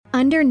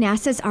Under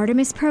NASA's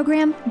Artemis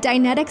program,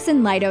 Dynetics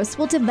and Leidos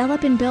will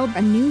develop and build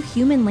a new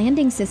human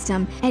landing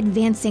system,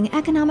 advancing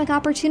economic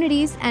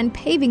opportunities and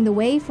paving the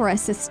way for a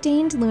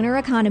sustained lunar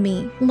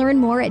economy. Learn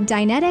more at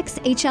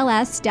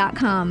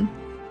DyneticsHLS.com.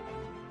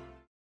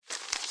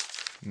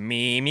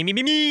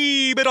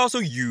 Me, but also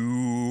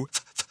you.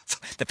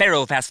 The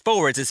Pharaoh fast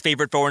forwards his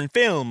favorite foreign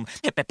film,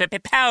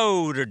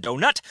 Powder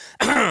Donut.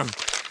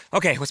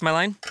 Okay, what's my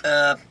line?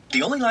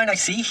 The only line I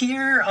see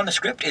here on the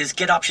script is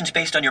get options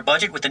based on your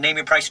budget with the Name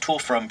Your Price tool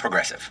from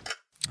Progressive.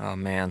 Oh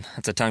man,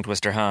 that's a tongue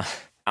twister, huh?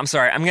 I'm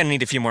sorry, I'm gonna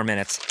need a few more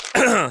minutes.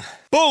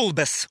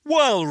 Bulbous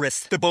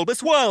Walrus, the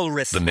Bulbous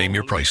Walrus. The Name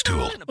Your Price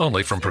tool,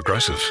 only from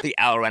Progressive. The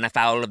owl ran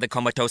afoul of the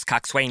comatose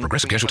coxswain.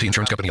 Progressive Casualty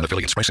Insurance Company and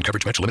affiliates. Price and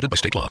coverage match limited by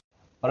state law.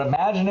 But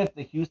imagine if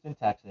the Houston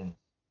Texans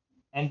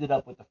ended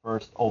up with the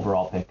first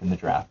overall pick in the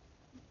draft,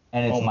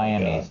 and it's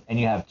Miami's, and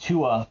you have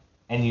Tua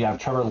and you have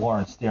Trevor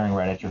Lawrence staring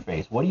right at your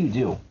face. What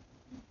do?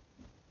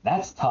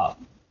 That's tough.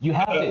 You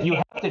have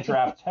to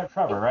draft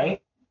Trevor,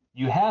 right?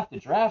 You have to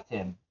draft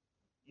him.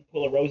 You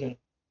pull a Rosen.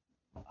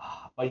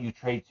 But you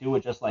trade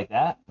Tua just like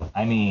that?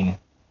 I mean,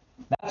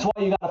 that's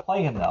why you got to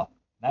play him, though.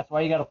 That's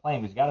why you got to play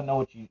him, because you got to know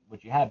what you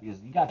have,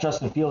 because you got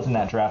Justin Fields in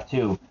that draft,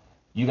 too.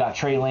 You got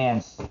Trey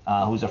Lance,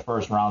 who's a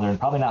first-rounder, and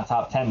probably not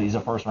top 10, but he's a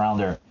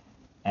first-rounder.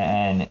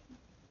 But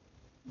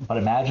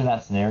imagine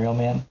that scenario,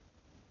 man.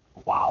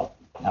 Wow,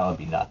 that would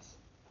be nuts.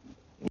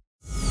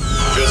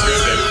 Feels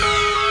good, baby.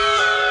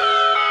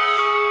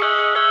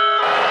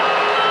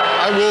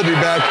 I will be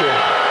back here.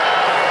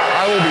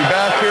 I will be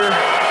back here,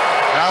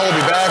 and I will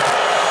be back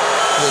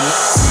with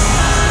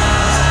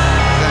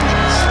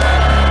vengeance.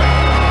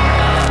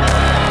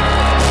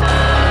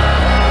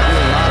 You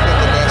will not get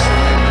the best of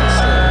me in this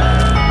city.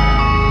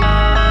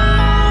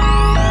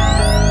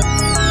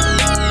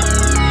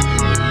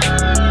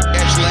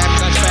 Edge left,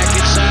 cuts back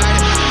inside.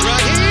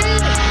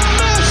 Raheem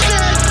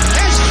Mostert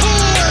has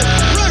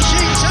 4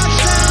 rushing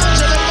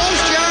touchdowns and the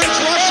most yards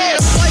rushing in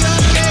a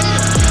playoff game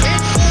in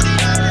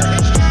 49er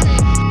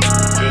history.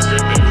 Feels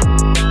good, baby.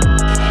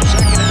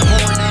 Second and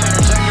 4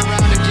 Niners. End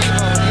around to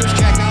Debo.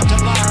 Juszczyk out to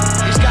block.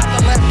 He's got the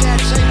left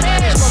edge. St.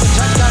 Mary's for the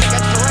touchdown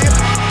against the Rams.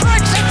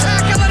 Breaks a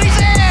tackle and he's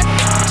in.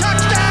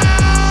 Touchdown!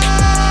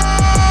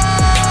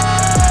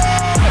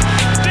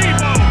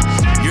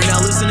 You're now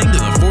listening to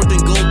the Fourth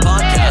and Gold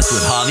podcast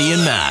with Javi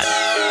and Matt.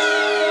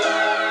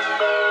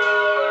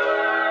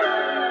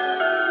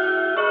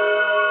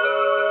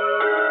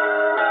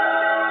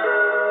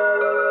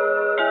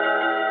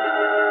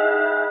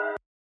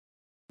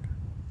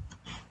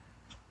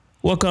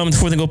 Welcome to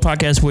Fourth and Goal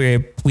Podcast,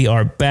 where we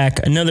are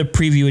back. Another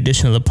preview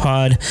edition of the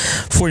pod.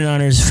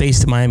 49ers face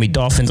the Miami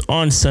Dolphins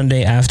on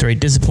Sunday after a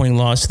disappointing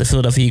loss to the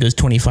Philadelphia Eagles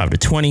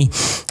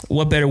 25-20.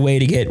 What better way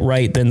to get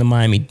right than the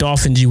Miami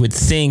Dolphins, you would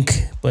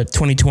think, but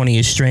 2020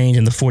 is strange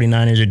and the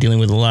 49ers are dealing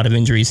with a lot of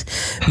injuries.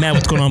 Matt,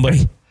 what's going on,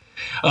 buddy?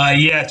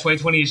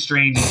 2020 is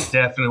strange.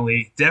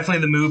 Definitely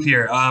the move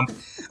here. I'm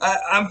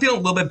feeling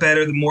a little bit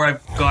better the more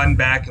I've gone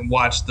back and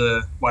watched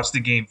the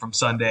game from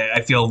Sunday.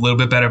 I feel a little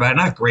bit better about it.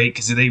 Not great,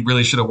 because they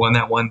really should have won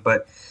that one,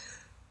 but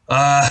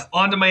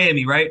on to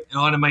Miami, right?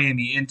 On to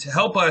Miami. And to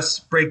help us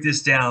break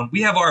this down,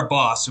 we have our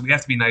boss, so we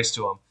have to be nice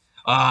to him.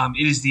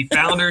 It is the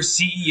founder,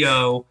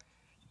 CEO,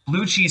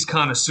 blue cheese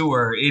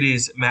connoisseur. It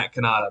is Matt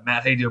Canada.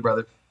 Matt, how you doing,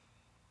 brother?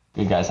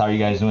 Good, guys. How are you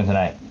guys doing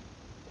tonight?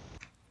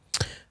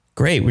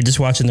 Great. We're just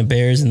watching the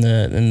Bears and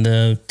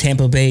the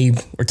Tampa Bay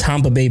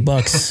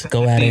Bucks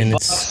go at it. And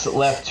Bucks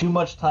left too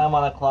much time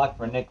on the clock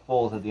for Nick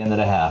Foles at the end of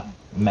the half.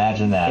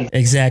 Imagine that.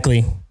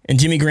 Exactly. And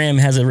Jimmy Graham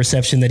has a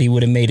reception that he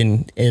would have made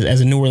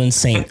as a New Orleans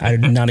Saint. I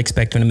did not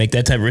expect him to make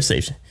that type of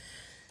reception.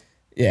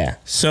 Yeah.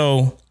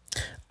 So,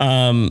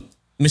 Mr.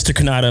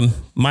 Kanata,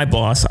 my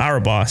boss,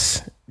 our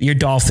boss, your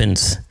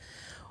Dolphins,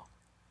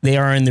 they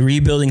are in the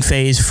rebuilding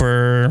phase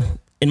for,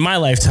 in my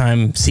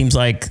lifetime, seems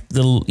like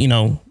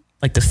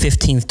like the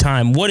 15th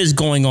time. What is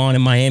going on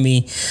in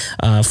Miami?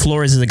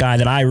 Flores is a guy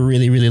that I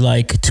really, really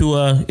like.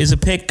 Tua is a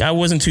pick I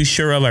wasn't too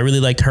sure of. I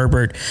really liked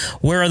Herbert.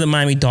 Where are the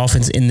Miami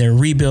Dolphins in their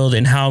rebuild,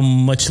 and how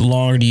much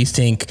longer do you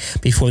think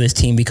before this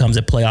team becomes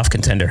a playoff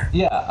contender?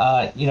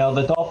 Yeah,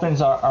 the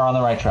Dolphins are on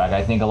the right track.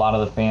 I think a lot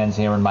of the fans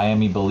here in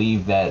Miami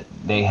believe that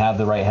they have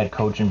the right head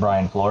coach in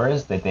Brian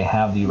Flores, that they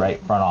have the right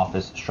front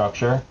office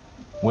structure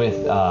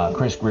with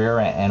Chris Greer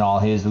and all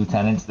his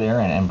lieutenants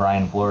there, and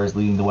Brian Flores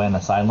leading the way on the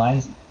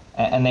sidelines.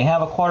 And they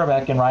have a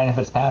quarterback in Ryan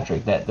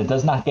Fitzpatrick that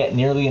does not get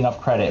nearly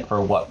enough credit for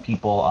what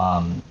people,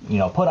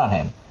 put on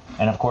him.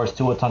 And, of course,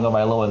 Tua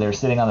Tagovailoa, they're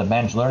sitting on the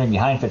bench learning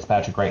behind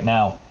Fitzpatrick right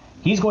now.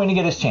 He's going to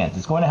get his chance.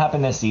 It's going to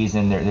happen this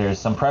season. There's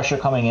some pressure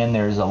coming in.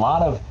 There's a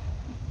lot of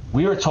 –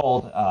 we were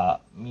told,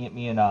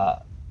 me and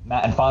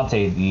Matt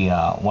Infante,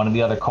 one of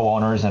the other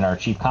co-owners and our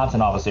chief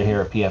content officer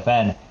here at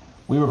PFN,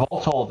 we were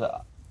both told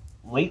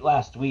late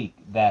last week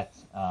that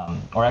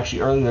or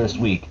actually earlier this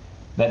week,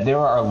 that there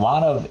are a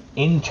lot of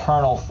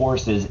internal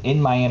forces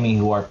in Miami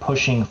who are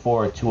pushing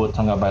for Tua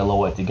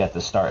Tagovailoa to get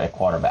the start at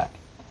quarterback.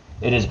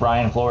 It is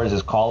Brian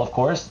Flores' call, of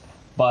course,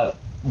 but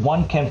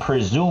one can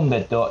presume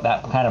that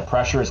that kind of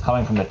pressure is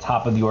coming from the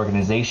top of the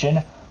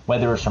organization,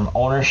 whether it's from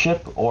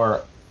ownership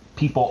or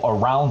people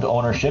around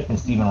ownership and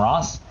Stephen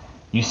Ross.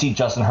 You see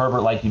Justin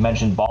Herbert, like you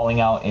mentioned,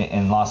 balling out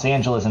in Los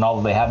Angeles, and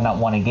although they have not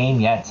won a game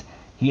yet,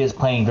 he is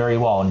playing very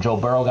well. And Joe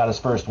Burrow got his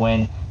first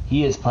win.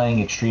 He is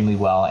playing extremely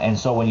well. And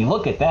so when you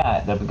look at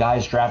that, the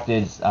guys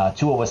drafted,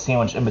 Tua was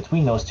sandwiched in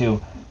between those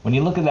two. When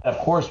you look at that, of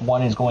course,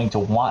 one is going to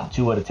want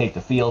Tua to take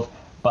the field,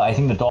 but I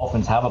think the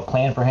Dolphins have a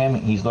plan for him.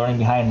 He's learning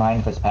behind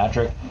Ryan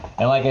Fitzpatrick.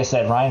 And like I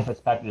said, Ryan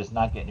Fitzpatrick does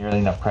not get nearly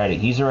enough credit.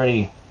 He's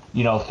already,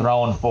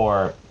 thrown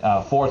for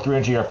 4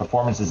 300-yard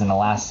performances in the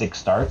last 6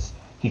 starts.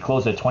 He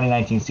closed the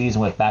 2019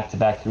 season with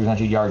back-to-back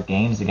 300-yard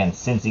games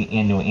against Cincy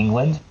and New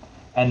England.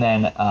 And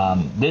then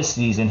this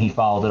season, he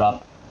followed it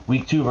up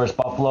Week 2 versus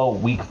Buffalo,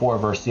 Week 4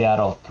 versus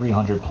Seattle,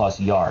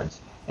 300-plus yards.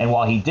 And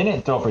while he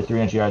didn't throw for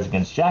 300 yards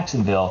against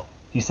Jacksonville,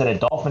 he set a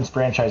Dolphins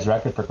franchise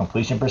record for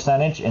completion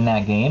percentage in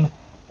that game,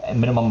 a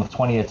minimum of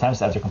 20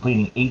 attempts after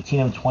completing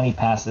 18 of 20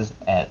 passes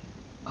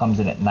comes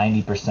in at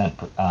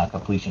 90%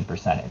 completion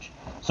percentage.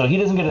 So he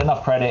doesn't get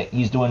enough credit.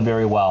 He's doing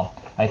very well.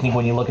 I think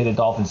when you look at the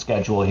Dolphins'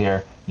 schedule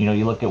here,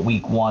 you look at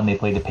Week 1, they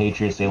played the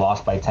Patriots. They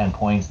lost by 10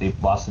 points. They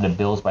lost to the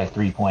Bills by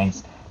 3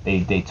 points.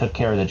 They took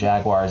care of the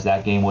Jaguars.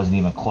 That game wasn't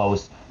even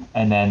close.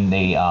 And then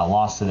they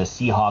lost to the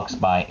Seahawks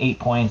by 8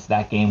 points.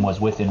 That game was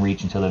within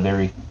reach until the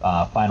very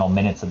final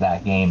minutes of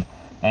that game.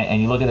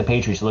 And you look at the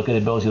Patriots, you look at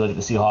the Bills, you look at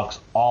the Seahawks,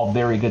 all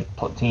very good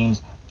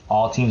teams,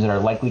 all teams that are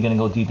likely going to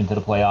go deep into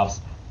the playoffs.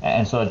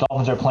 And so the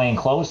Dolphins are playing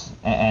close,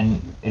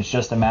 and it's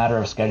just a matter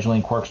of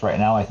scheduling quirks right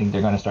now. I think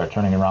they're going to start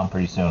turning around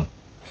pretty soon.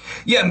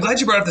 Yeah, I'm glad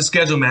you brought up the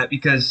schedule, Matt,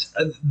 because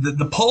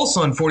the pulse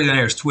on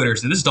 49ers Twitter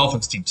is that this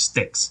Dolphins team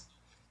stinks.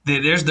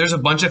 There's a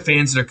bunch of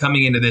fans that are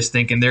coming into this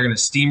thinking they're going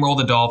to steamroll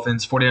the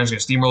Dolphins. 49ers are going to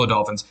steamroll the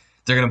Dolphins.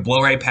 They're going to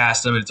blow right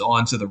past them, and it's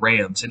on to the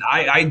Rams. And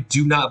I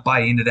do not buy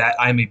into that.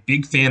 I'm a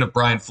big fan of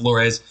Brian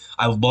Flores.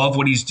 I love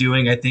what he's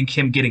doing. I think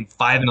him getting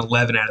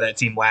 5-11 out of that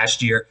team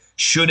last year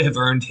should have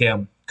earned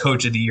him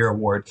Coach of the Year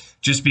award,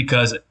 just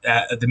because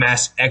the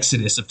mass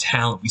exodus of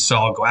talent we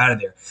saw go out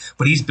of there.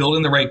 But he's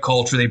building the right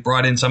culture. They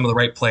brought in some of the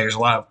right players, a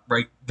lot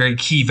of very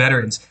key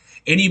veterans.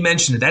 And you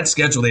mentioned that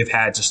schedule they've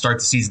had to start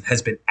the season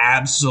has been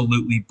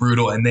absolutely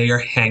brutal, and they are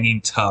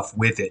hanging tough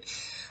with it.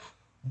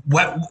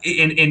 And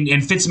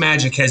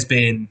Fitzmagic has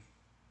been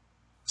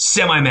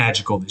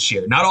semi-magical this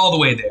year. Not all the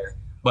way there,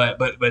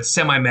 but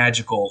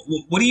semi-magical.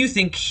 What do you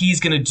think he's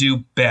going to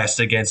do best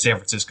against San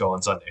Francisco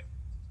on Sunday?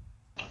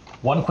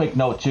 One quick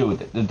note, too.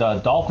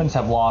 The Dolphins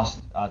have lost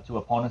to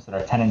opponents that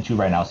are 10-2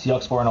 right now.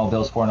 Seahawks 4-0,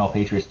 Bills 4-0,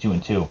 Patriots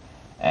 2-2.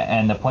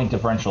 And the point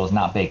differential is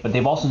not big. But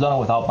they've also done it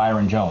without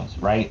Byron Jones,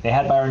 right? They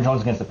had Byron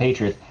Jones against the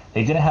Patriots.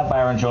 They didn't have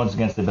Byron Jones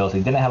against the Bills. They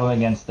didn't have him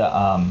against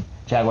the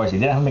Jaguars. They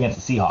didn't have him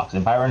against the Seahawks.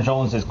 And Byron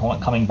Jones is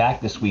coming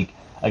back this week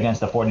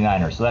against the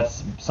 49ers. So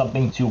that's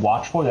something to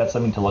watch for. That's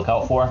something to look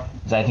out for,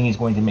 because I think he's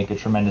going to make a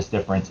tremendous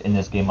difference in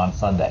this game on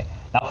Sunday.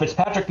 Now,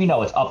 Fitzpatrick,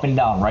 it's up and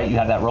down, right? You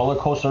have that roller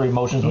coaster of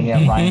emotions when you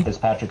have Ryan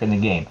Fitzpatrick in the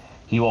game.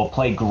 He will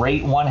play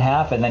great one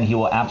half, and then he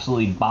will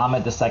absolutely bomb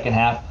it the second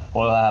half.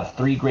 Or he'll have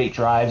 3 great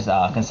drives,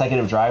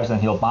 consecutive drives, and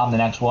he'll bomb the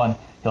next one.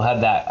 He'll have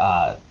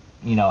that,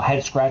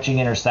 head-scratching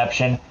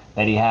interception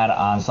that he had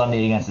on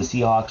Sunday against the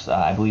Seahawks,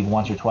 I believe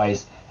once or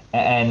twice.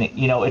 And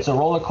it's a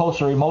roller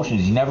coaster of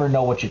emotions. You never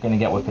know what you're going to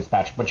get with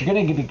Fitzpatrick. But you're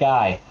going to get a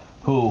guy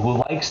who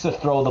likes to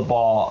throw the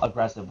ball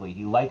aggressively.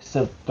 He likes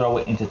to throw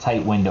it into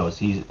tight windows.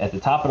 He's at the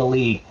top of the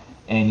league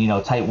in,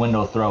 tight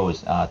window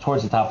throws,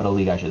 towards the top of the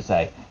league, I should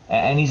say.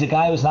 And he's a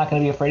guy who's not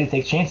going to be afraid to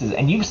take chances.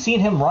 And you've seen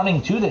him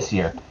running, too, this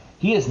year.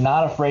 He is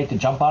not afraid to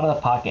jump out of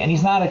the pocket. And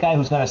he's not a guy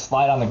who's going to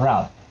slide on the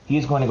ground. He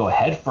is going to go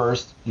head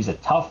first. He's a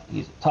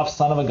tough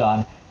son of a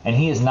gun. And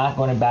he is not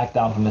going to back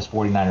down from this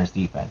 49ers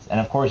defense. And,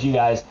 of course, you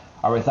guys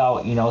are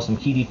without, some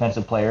key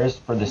defensive players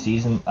for the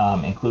season,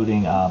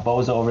 including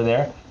Bosa over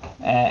there.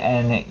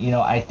 And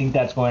I think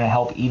that's going to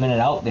help even it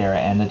out there.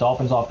 And the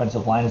Dolphins'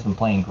 offensive line has been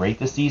playing great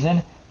this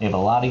season. They have a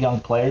lot of young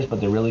players,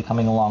 but they're really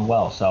coming along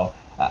well. So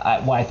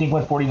I think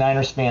when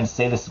 49ers fans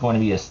say this is going to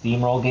be a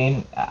steamroll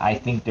game, I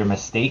think they're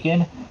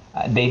mistaken.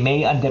 They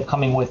may end up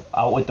coming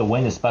out with the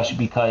win, especially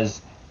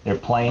because they're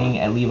playing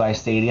at Levi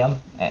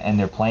Stadium and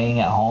they're playing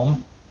at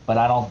home. But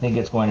I don't think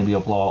it's going to be a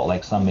blowout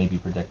like some may be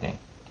predicting.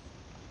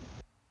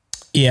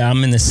 Yeah,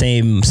 I'm in the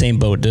same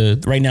boat.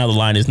 Right now, the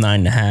line is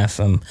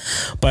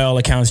 9.5. By all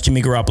accounts,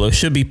 Jimmy Garoppolo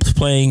should be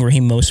playing.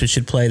 Raheem Mostert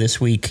should play this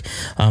week.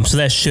 So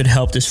that should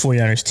help this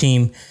 49ers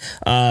team.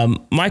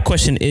 My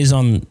question is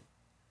on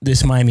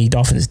this Miami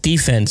Dolphins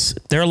defense.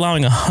 They're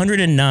allowing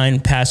 109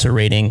 passer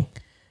rating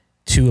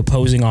to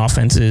opposing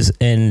offenses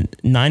and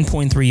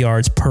 9.3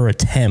 yards per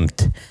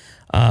attempt.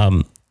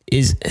 When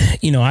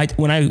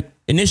I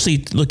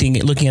initially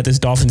looking at this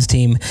Dolphins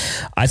team,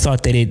 I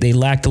thought they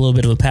lacked a little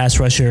bit of a pass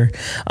rusher,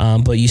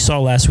 but you saw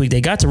last week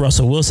they got to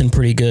Russell Wilson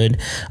pretty good.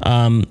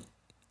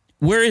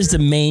 Where is the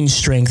main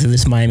strength of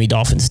this Miami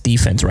Dolphins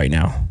defense right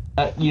now?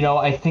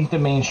 I think the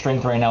main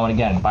strength right now, and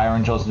again,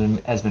 Byron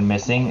Jones has been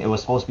missing. It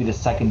was supposed to be the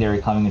secondary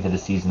coming into the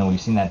season, and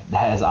we've seen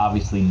that is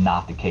obviously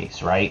not the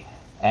case, right?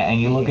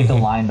 And you look at the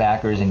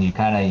linebackers, and you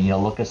kind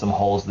of look at some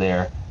holes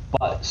there.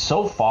 But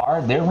so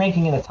far, they're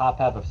ranking in the top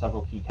half of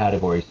several key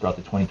categories throughout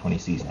the 2020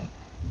 season.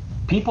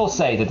 People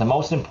say that the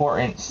most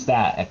important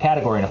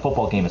category in a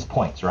football game is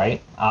points,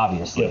 right?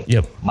 Obviously.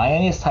 Yep.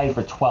 Miami is tied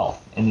for 12th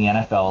in the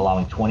NFL,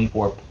 allowing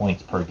 24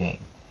 points per game.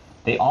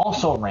 They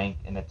also rank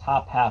in the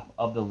top half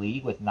of the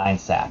league with 9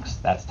 sacks.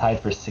 That's tied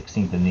for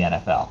 16th in the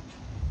NFL.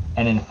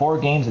 And in 4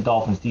 games, the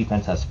Dolphins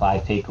defense has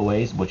 5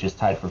 takeaways, which is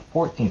tied for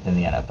 14th in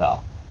the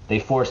NFL. They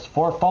forced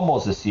 4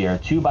 fumbles this year,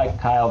 2 by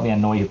Kyle Van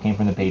Noy, who came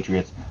from the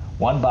Patriots,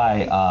 1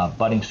 by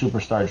budding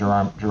superstar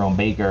Jerome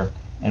Baker,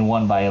 and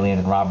 1 by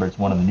Landon Roberts,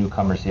 one of the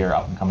newcomers here,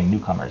 up-and-coming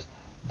newcomers.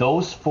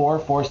 Those 4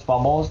 forced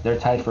fumbles, they're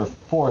tied for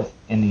 4th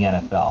in the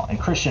NFL. And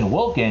Christian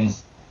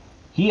Wilkins,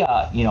 he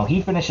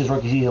finished his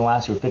rookie season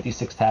last year with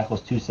 56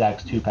 tackles, 2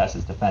 sacks, 2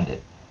 passes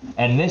defended.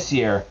 And this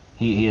year,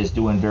 he is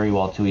doing very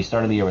well, too. He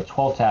started the year with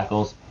 12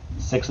 tackles,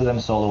 6 of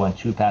them solo, and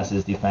 2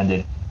 passes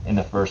defended in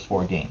the first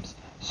 4 games.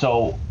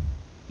 So,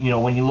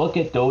 when you look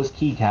at those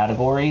key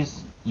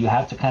categories, you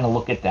have to kind of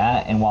look at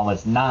that. And while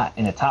it's not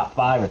in the top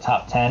 5 or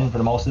top 10 for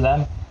the most of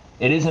them,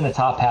 it is in the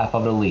top half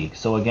of the league.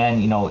 So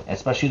again,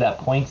 especially that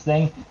points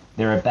thing,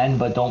 they're a bend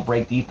but don't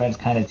break defense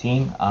kind of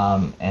team,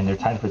 and they're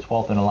tied for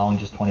 12th and allowing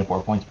just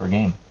 24 points per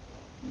game.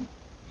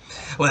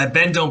 Well, that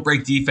bend don't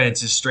break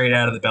defense is straight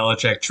out of the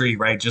Belichick tree,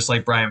 right? Just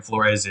like Brian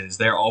Flores is.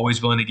 They're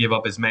always willing to give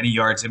up as many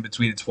yards in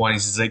between the 20s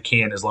as they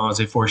can, as long as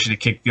they force you to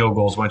kick field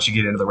goals once you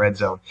get into the red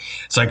zone.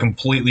 So I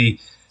completely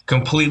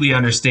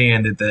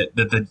understand that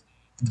the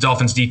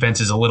Dolphins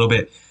defense is a little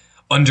bit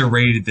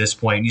underrated at this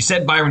point. You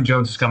said Byron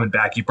Jones is coming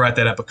back. You brought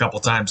that up a couple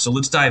times, so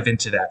let's dive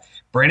into that.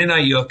 Brandon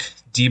Ayuk,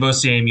 Deebo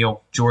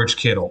Samuel, George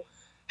Kittle.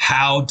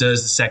 How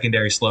does the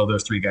secondary slow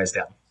those 3 guys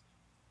down?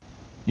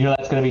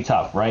 That's going to be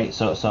tough, right?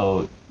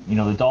 So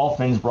the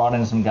Dolphins brought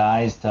in some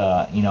guys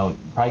to, probably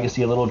going to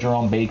see a little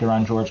Jerome Baker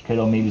on George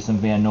Kittle, maybe some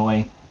Van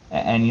Noy.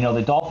 And,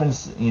 the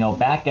Dolphins,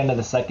 back end of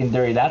the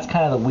secondary, that's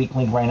kind of the weak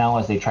link right now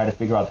as they try to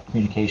figure out the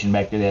communication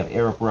back there. They have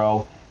Eric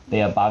Rowe. They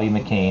have Bobby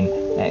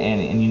McCain,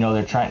 and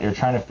they're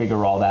trying to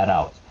figure all that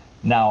out.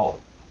 Now,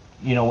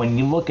 when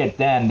you look at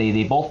them,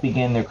 they both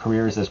began their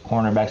careers as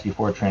cornerbacks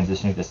before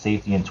transitioning to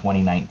safety in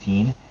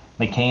 2019.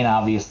 McCain,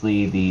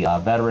 obviously, the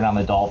veteran on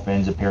the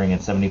Dolphins, appearing in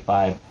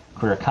 75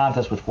 career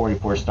contests with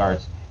 44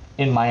 starts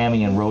in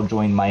Miami, and Rowe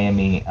joined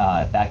Miami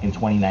back in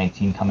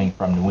 2019, coming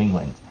from New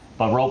England.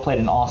 But Rowe played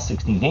in all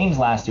 16 games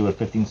last year with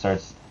 15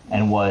 starts,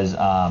 and was,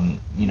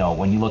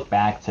 when you look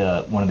back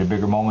to one of the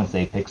bigger moments,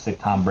 they picked sick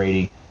Tom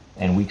Brady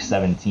in Week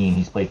 17.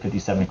 He's played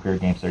 57 career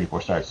games,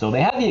 34 starts. So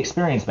they have the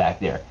experience back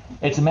there.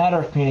 It's a matter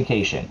of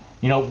communication.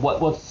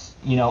 What's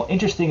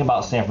interesting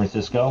about San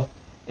Francisco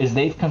is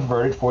they've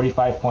converted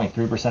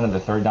 45.3% of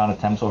their third down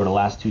attempts over the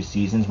last 2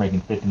 seasons,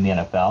 ranking 5th in the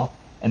NFL.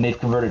 And they've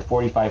converted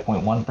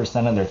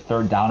 45.1% of their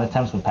third down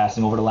attempts when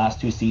passing over the last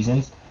 2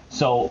 seasons.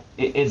 So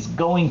it's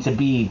going to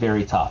be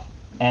very tough.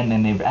 And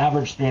then they've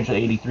averaged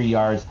 383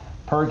 yards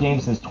per game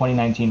since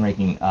 2019,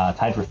 ranking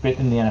tied for 5th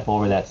in the NFL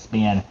over that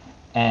span.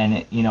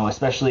 And,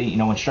 especially,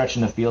 when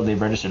stretching the field,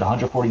 they've registered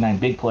 149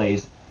 big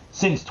plays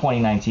since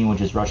 2019,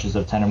 which is rushes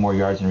of 10 or more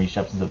yards and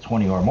receptions of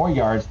 20 or more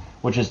yards,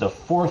 which is the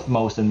 4th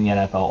most in the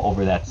NFL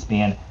over that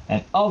span.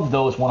 And of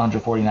those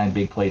 149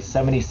 big plays,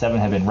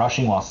 77 have been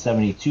rushing, while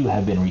 72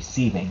 have been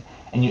receiving.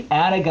 And you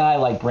add a guy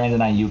like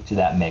Brandon Ayuk to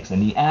that mix,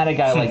 and you add a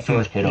guy like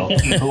George Kittle,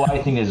 who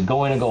I think is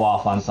going to go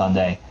off on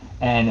Sunday.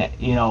 And,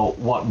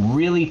 what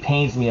really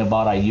pains me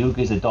about Ayuk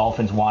is the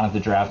Dolphins wanted to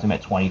draft him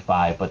at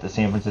 25, but the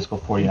San Francisco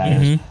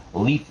 49ers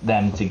leaped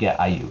them to get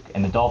Ayuk.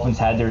 And the Dolphins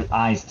had their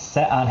eyes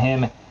set on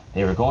him.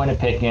 They were going to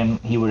pick him.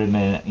 He would have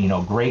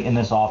been, great in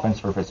this offense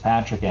for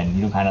Fitzpatrick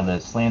and, kind of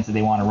the slants that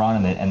they want to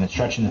run and the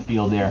stretch in the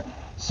field there.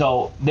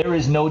 So there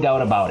is no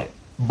doubt about it.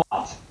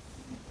 But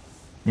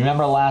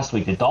remember last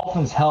week, the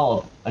Dolphins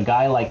held a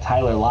guy like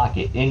Tyler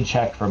Lockett in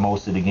check for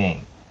most of the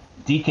game.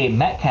 DK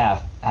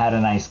Metcalf had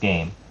a nice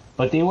game,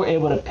 but they were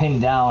able to pin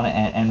down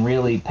and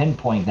really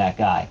pinpoint that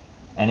guy.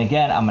 And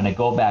again, I'm going to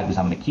go back because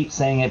I'm going to keep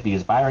saying it,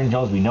 because Byron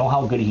Jones, we know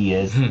how good he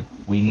is.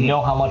 We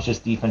know how much this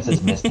defense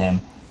has missed him.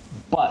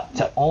 But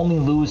to only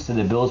lose to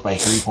the Bills by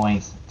 3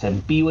 points, to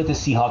be with the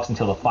Seahawks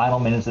until the final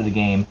minutes of the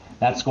game,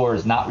 that score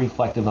is not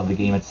reflective of the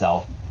game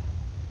itself.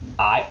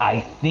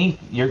 I think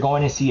you're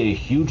going to see a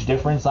huge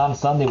difference on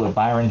Sunday with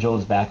Byron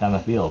Jones back on the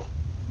field.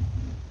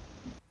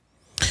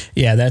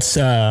 Yeah, that's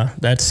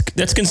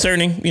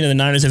concerning. The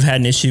Niners have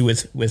had an issue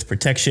with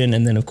protection,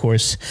 and then of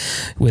course,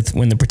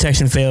 when the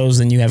protection fails,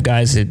 then you have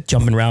guys that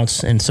jump in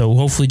routes, and so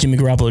hopefully Jimmy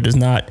Garoppolo does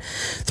not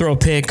throw a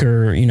pick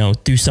or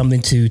do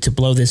something to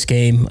blow this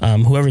game.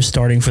 Whoever's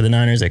starting for the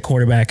Niners at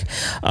quarterback.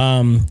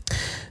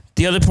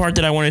 The other part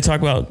that I want to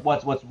talk about,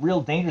 what's real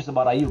dangerous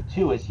about Ayuk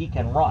too is he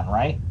can run,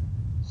 right?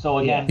 So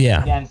again,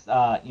 against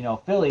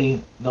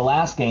Philly, the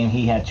last game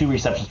he had 2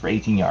 receptions for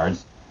 18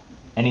 yards.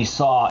 And he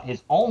saw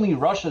his only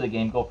rush of the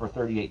game go for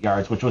 38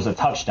 yards, which was a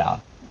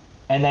touchdown.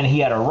 And then he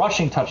had a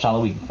rushing touchdown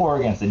the week before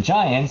against the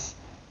Giants.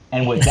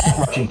 And with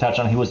that rushing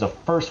touchdown, he was the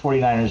first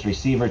 49ers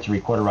receiver to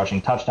record a rushing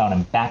touchdown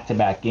in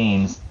back-to-back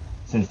games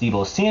since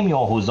Deebo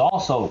Samuel, who's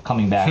also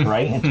coming back,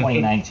 right, in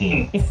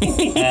 2019.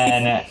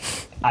 And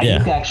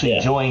Ayuk actually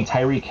joined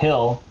Tyreek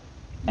Hill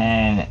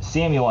and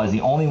Samuel as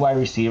the only wide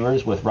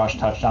receivers with rush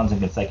touchdowns in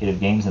consecutive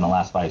games in the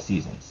last 5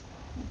 seasons.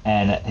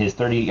 And his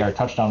 38-yard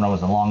touchdown run was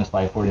the longest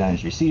by a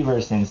 49ers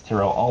receiver since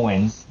Terrell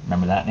Owens,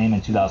 remember that name,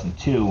 in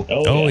 2002,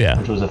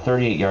 which was a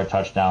 38-yard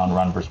touchdown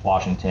run versus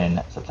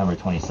Washington September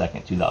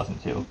 22nd,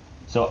 2002.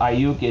 So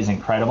Ayuk is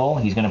incredible.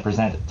 He's going to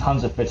present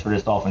tons of fits for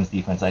this Dolphins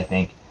defense, I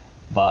think.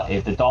 But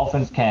if the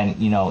Dolphins can,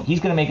 he's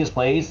going to make his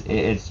plays.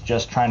 It's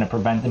just trying to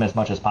prevent them as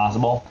much as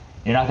possible.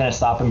 You're not going to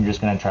stop him. You're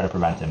just going to try to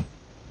prevent him.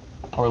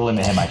 Or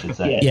limit him, I should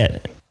say. Yeah.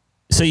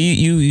 So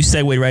you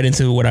segued right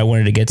into what I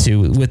wanted to get to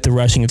with the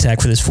rushing attack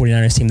for this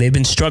 49ers team. They've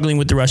been struggling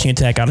with the rushing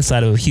attack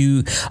outside of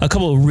a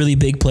couple of really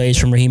big plays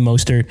from Raheem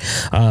Mostert.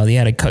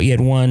 He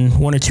had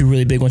one or two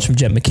really big ones from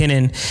Jet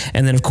McKinnon.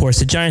 And then, of course,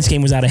 the Giants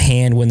game was out of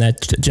hand when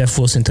that Jeff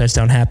Wilson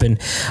touchdown happened.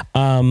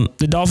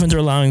 The Dolphins are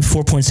allowing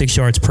 4.6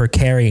 yards per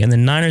carry, and the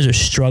Niners are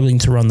struggling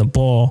to run the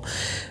ball.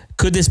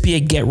 Could this be a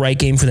get-right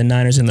game for the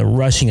Niners in the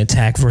rushing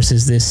attack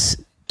versus this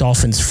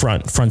Dolphins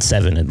front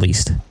seven, at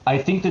least? I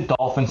think the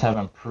Dolphins have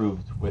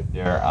improved with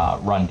their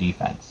run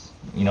defense.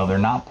 They're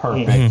not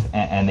perfect,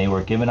 and they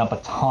were giving up a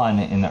ton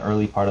in the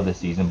early part of the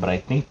season, but I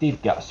think they've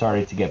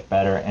started to get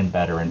better and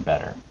better and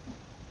better.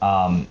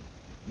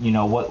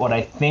 What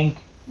I think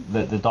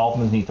that the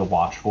Dolphins need to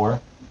watch for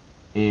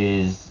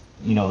is,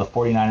 the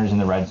 49ers in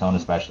the red zone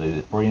especially.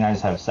 The 49ers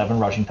have 7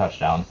 rushing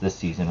touchdowns this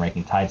season,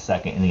 ranking tied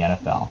second in the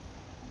NFL.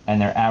 And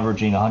they're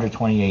averaging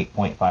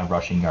 128.5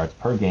 rushing yards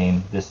per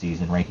game this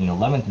season, ranking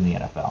 11th in the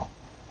NFL.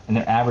 And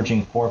they're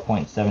averaging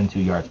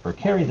 4.72 yards per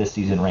carry this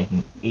season,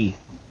 ranking 8th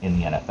in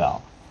the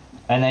NFL.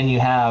 And then you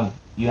have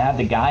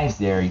the guys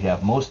there. You have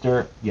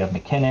Mostert, you have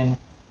McKinnon,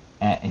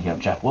 and you have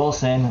Jeff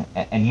Wilson,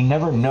 and you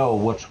never know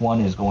which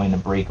one is going to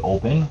break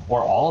open,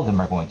 or all of them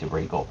are going to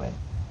break open.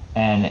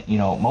 And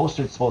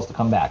Mostert's supposed to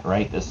come back,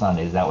 right, this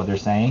Sunday. Is that what they're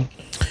saying?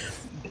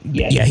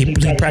 Yeah, he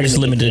practiced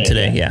limited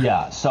today.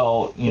 Yeah.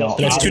 So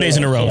that's 2 days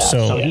in a row.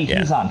 So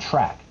he's on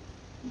track,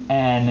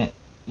 and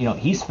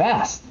he's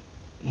fast.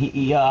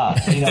 He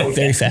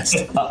very fast.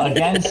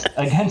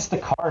 Against the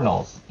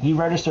Cardinals, he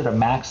registered a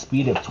max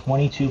speed of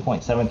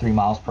 22.73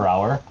 miles per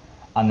hour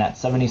on that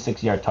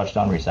 76-yard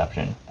touchdown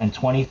reception, and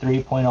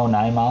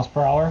 23.09 miles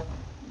per hour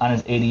on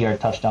his 80-yard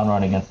touchdown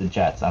run against the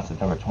Jets on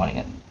September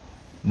 20th.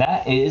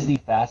 That is the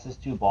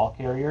fastest 2 ball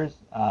carriers,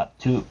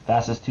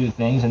 fastest 2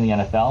 things in the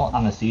NFL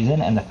on the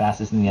season, and the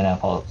fastest in the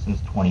NFL since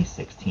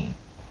 2016.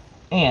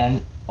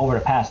 And over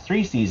the past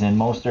 3 seasons,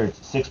 Mostert's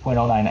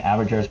 6.09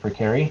 average yards per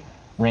carry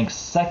ranks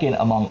second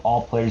among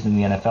all players in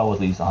the NFL with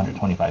at least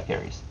 125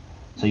 carries.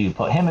 So you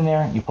put him in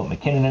there, you put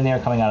McKinnon in there,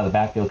 coming out of the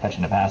backfield,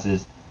 catching the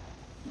passes.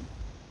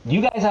 You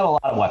guys have a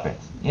lot of weapons.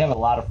 You have a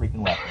lot of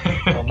freaking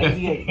weapons. So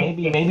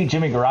maybe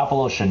Jimmy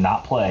Garoppolo should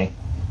not play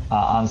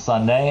on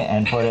Sunday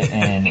and put it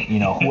in,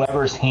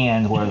 whoever's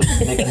hands, where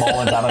Nick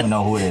Mullins, I don't even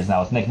know who it is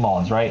now. It's Nick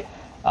Mullins, right?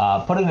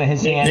 Put it in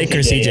his hands. Nick or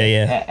CJ,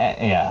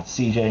 yeah,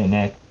 CJ and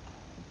Nick.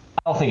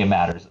 I don't think it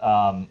matters.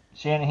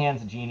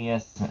 Shanahan's a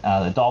genius.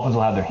 The Dolphins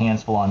will have their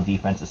hands full on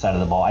defensive side of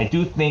the ball. I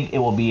do think it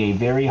will be a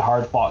very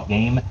hard-fought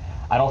game.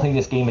 I don't think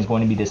this game is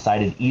going to be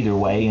decided either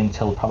way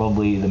until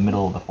probably the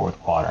middle of the 4th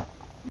quarter.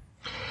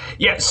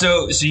 Yeah,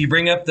 so you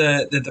bring up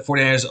the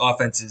 49ers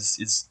offense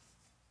is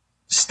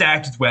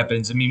stacked with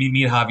weapons. I mean,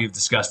 me and Javi have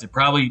discussed it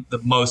probably the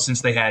most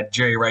since they had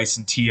Jerry Rice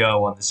and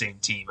T.O. on the same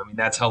team. I mean,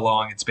 that's how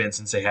long it's been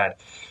since they had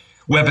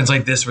weapons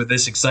like this were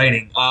this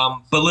exciting.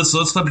 But let's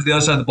flip to the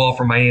other side of the ball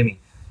for Miami.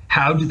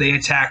 How do they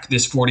attack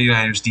this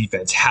 49ers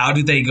defense? How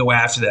do they go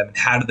after them, and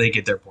how do they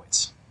get their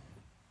points?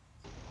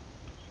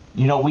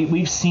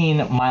 We've seen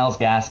Myles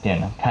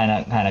Gaskin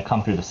kind of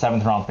come through, the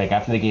 7th round pick,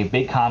 after they gave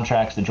big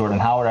contracts to Jordan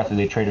Howard, after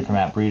they traded for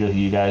Matt Breida, who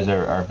you guys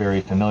are very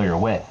familiar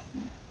with.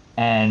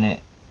 And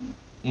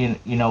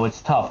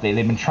it's tough. They've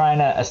been trying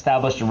to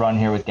establish a run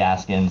here with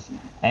Gaskins,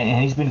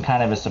 and he's been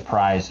kind of a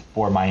surprise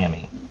for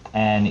Miami.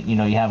 And, you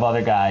have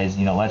other guys,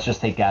 let's just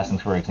take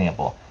Gaskins for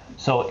example.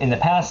 So in the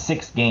past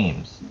 6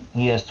 games,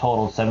 he has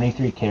totaled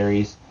 73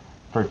 carries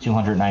for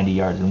 290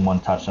 yards and 1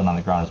 touchdown on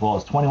the ground, as well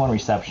as 21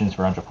 receptions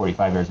for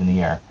 145 yards in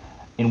the air.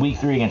 In Week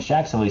 3 against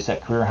Jacksonville, he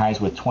set career highs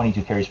with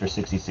 22 carries for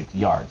 66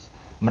 yards.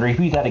 I'm going to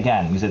repeat that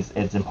again because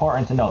it's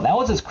important to note. That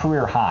was his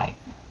career high.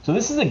 So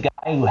this is a guy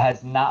who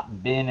has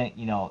not been,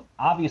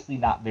 obviously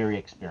not very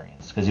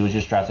experienced because he was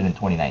just drafted in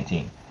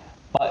 2019.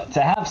 But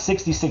to have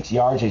 66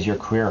 yards as your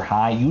career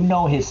high,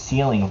 his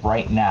ceiling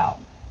right now.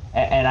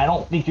 And I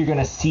don't think you're going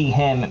to see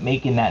him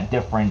making that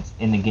difference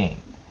in the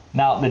game.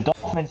 Now, the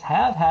Dolphins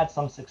have had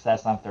some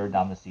success on 3rd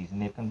down this season.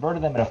 They've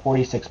converted them at a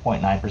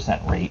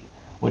 46.9% rate,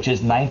 which is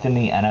 9th in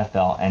the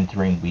NFL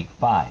entering Week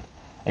 5.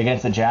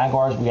 Against the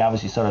Jaguars, we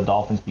obviously saw the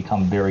Dolphins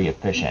become very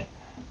efficient.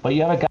 But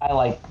you have a guy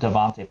like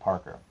Devontae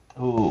Parker,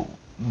 who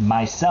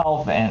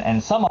myself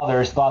and some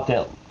others thought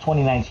that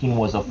 2019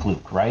 was a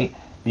fluke, right?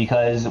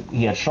 Because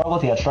he had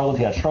struggled.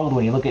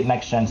 When you look at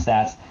next-gen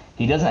stats,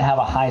 he doesn't have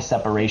a high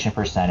separation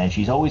percentage.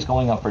 He's always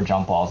going up for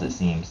jump balls, it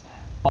seems.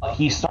 But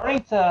he's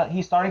starting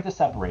to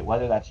separate,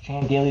 whether that's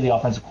Chan Gailey, the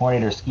offensive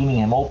coordinator, scheming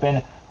him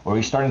open, or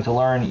he's starting to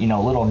learn,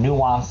 little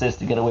nuances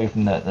to get away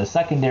from the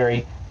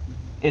secondary.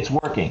 It's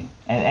working.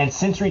 And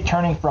since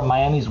returning from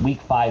Miami's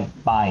Week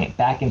 5 bye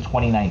back in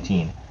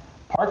 2019,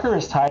 Parker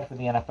is tied for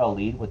the NFL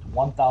lead with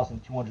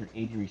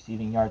 1,280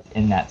 receiving yards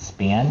in that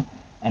span,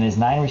 and his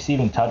 9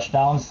 receiving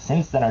touchdowns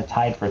since then are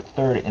tied for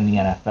third in the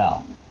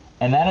NFL.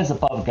 And that is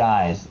above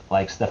guys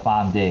like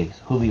Stephon Diggs,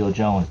 Julio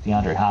Jones,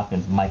 DeAndre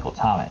Hopkins, Michael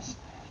Thomas.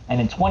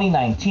 And in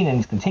 2019, and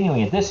he's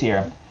continuing it this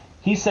year,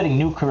 he's setting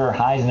new career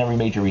highs in every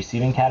major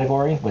receiving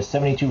category with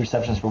 72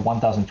 receptions for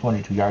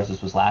 1,202 yards.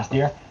 This was last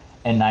year,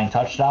 and 9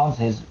 touchdowns.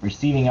 His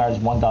receiving yards,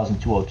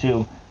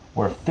 1,202,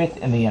 were 5th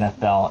in the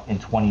NFL in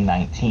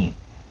 2019.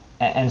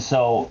 And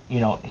so,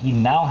 he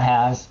now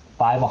has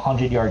 5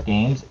 100-yard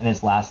games in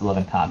his last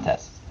 11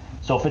 contests.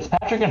 So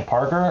Fitzpatrick and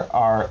Parker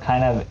are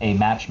kind of a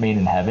match made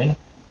in heaven,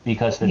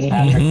 because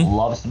Fitzpatrick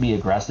loves to be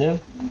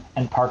aggressive,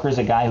 and Parker's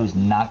a guy who's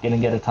not going to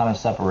get a ton of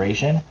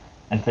separation,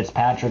 and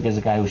Fitzpatrick is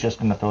a guy who's just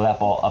going to throw that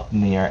ball up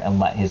in the air and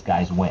let his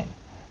guys win.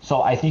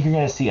 So I think you're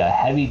going to see a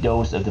heavy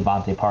dose of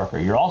Devontae Parker.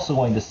 You're also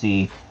going to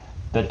see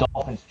the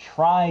Dolphins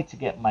try to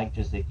get Mike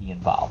Gesicki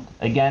involved.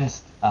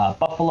 Against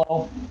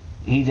Buffalo,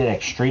 he did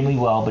extremely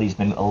well, but he's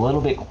been a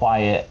little bit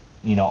quiet,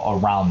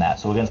 around that.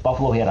 So against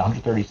Buffalo, he had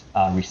 130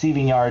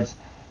 receiving yards.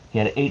 He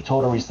had 8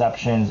 total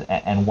receptions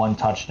and 1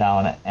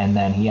 touchdown, and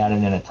then he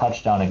added in a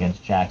touchdown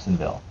against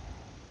Jacksonville.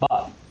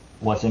 But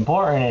what's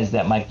important is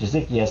that Mike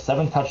Gesicki has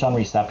 7 touchdown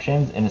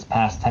receptions in his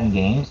past 10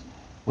 games,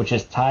 which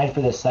is tied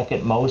for the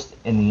second most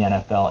in the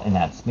NFL in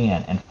that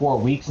span. And 4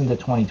 weeks into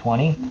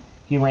 2020,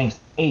 he ranks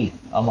 8th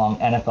among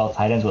NFL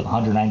tight ends with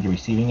 190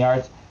 receiving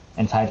yards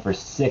and tied for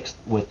 6th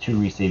with 2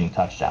 receiving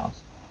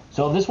touchdowns.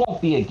 So this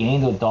won't be a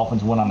game that the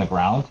Dolphins win on the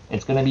ground.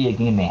 It's going to be a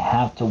game they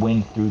have to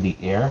win through the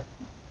air.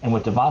 And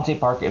with Devontae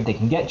Parker, if they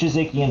can get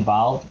Gesicki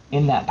involved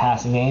in that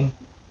passing game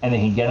and they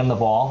can get him the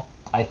ball,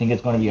 I think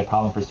it's going to be a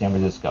problem for San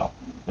Francisco.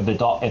 If the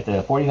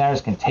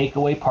 49ers can take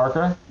away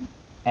Parker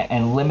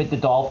and limit the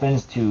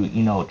Dolphins to,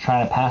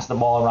 trying to pass the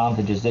ball around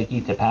to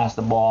Gesicki, to pass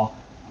the ball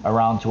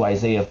around to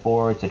Isaiah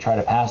Ford, to try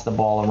to pass the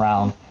ball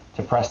around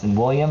to Preston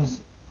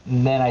Williams,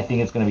 then I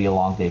think it's going to be a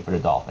long day for the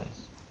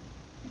Dolphins.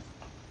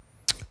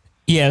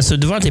 Yeah, so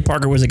Devontae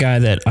Parker was a guy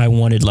that I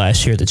wanted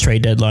last year at the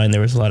trade deadline.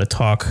 There was a lot of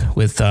talk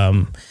with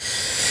the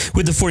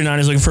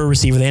 49ers looking for a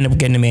receiver. They ended up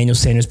getting Emmanuel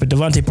Sanders, but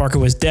Devontae Parker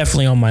was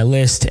definitely on my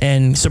list.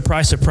 And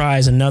surprise,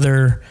 surprise,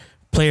 another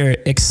player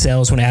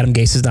excels when Adam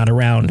Gase is not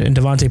around. And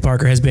Devontae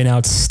Parker has been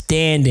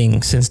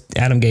outstanding since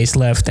Adam Gase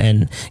left.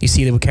 And you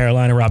see that with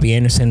Carolina, Robbie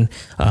Anderson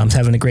is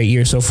having a great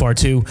year so far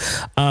too.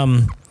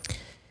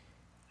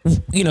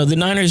 The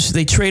Niners,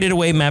 they traded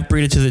away Matt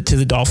Breida to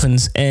the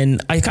Dolphins,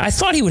 and I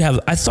thought he would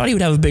have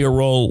a bigger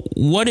role.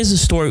 What is the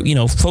story?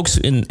 Folks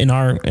in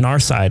our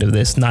side of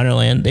this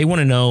Ninerland, they want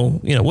to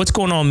know, what's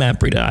going on with Matt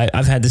Breida.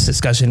 I've had this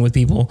discussion with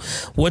people.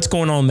 What's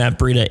going on with Matt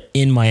Breida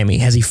in Miami?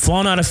 Has he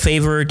fallen out of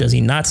favor? Does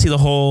he not see the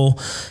hole?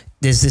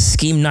 Does this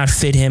scheme not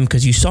fit him?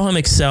 Because you saw him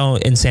excel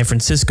in San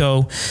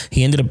Francisco.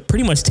 He ended up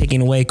pretty much taking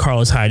away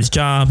Carlos Hyde's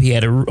job. He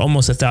had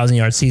almost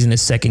 1,000-yard season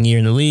his second year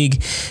in the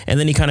league. And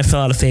then he kind of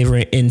fell out of favor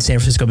in San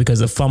Francisco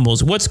because of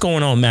fumbles. What's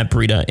going on with Matt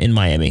Breida in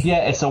Miami?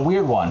 Yeah, it's a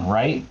weird one,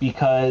 right?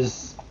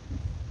 Because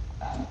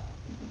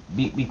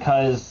they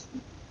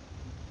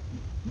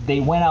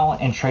went out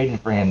and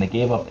traded for him. They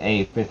gave up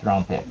a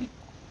 5th-round pick.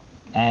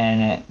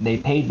 And they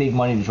paid big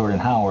money to Jordan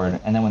Howard,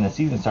 and then when the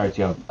season starts,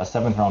 you have a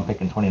 7th-round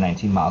pick in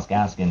 2019, Myles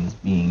Gaskins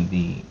being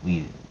the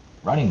lead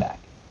running back.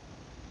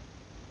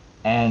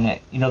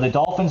 And, the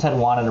Dolphins had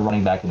wanted a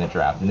running back in the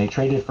draft, and they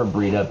traded for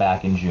Breida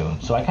back in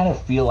June. So I kind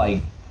of feel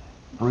like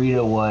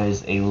Breida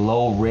was a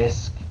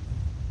low-risk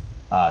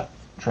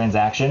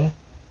transaction,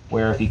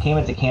 where if he came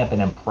into camp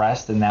and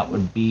impressed, then that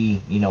would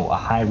be, a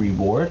high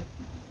reward.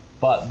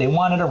 But they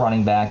wanted a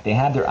running back. They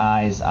had their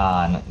eyes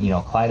on,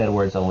 Clyde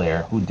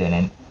Edwards-Helaire, who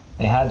didn't.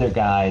 They had their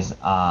eyes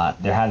on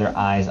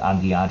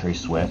DeAndre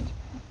Swift.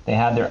 They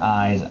had their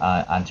eyes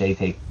on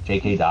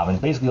J.K. Dobbins.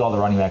 Basically, all the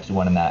running backs who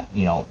went in that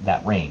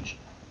that range.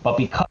 But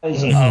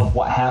because of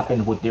what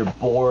happened with their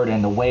board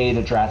and the way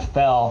the draft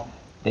fell,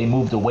 they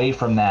moved away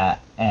from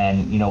that.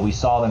 And we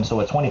saw them. So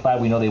at 25,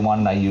 we know they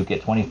wanted Ayuk.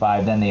 At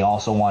 25, then they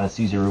also wanted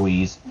Cesar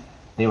Ruiz.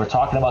 They were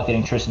talking about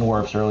getting Tristan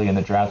Wirfs early in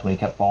the draft when he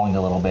kept falling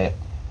a little bit.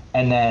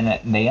 And then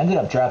they ended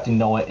up drafting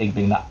Noah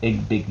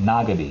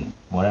Igbinoghene,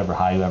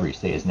 however you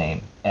say his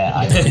name.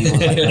 I believe it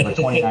was like number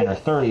 29 or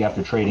 30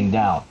 after trading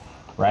down,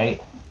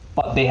 right?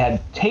 But they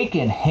had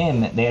taken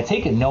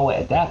Noah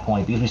at that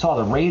point because we saw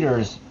the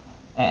Raiders,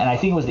 and I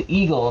think it was the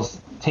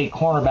Eagles, take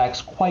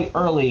cornerbacks quite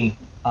early,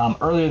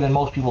 earlier than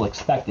most people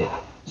expected.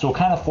 So it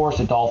kind of forced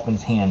the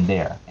Dolphins' hand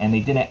there, and they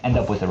didn't end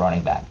up with a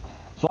running back.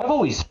 So I've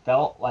always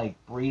felt like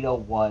Breida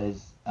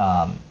was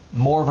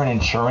more of an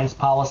insurance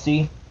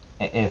policy.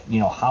 If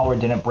Howard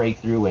didn't break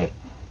through, if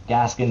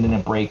Gaskin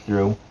didn't break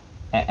through,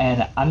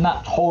 and I'm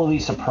not totally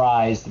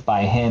surprised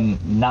by him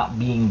not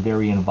being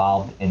very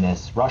involved in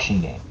this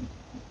rushing game.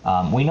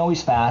 We know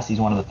he's fast.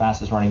 He's one of the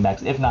fastest running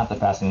backs, if not the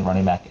fastest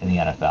running back in the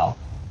NFL.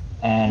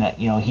 And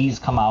he's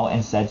come out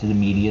and said to the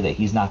media that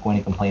he's not going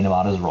to complain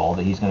about his role,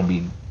 that he's going to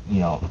be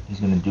he's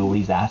going to do what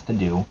he's asked to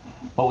do.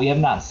 But we have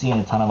not seen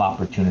a ton of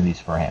opportunities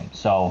for him.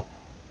 So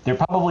there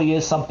probably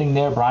is something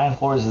there. Brian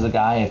Flores is a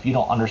guy, if you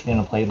don't understand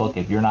the playbook,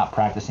 if you're not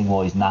practicing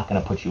well, he's not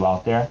going to put you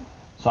out there.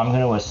 So I'm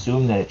going to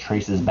assume that it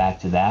traces back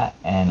to that.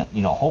 And,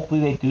 hopefully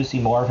they do see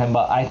more of him.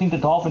 But I think the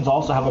Dolphins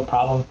also have a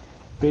problem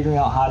figuring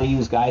out how to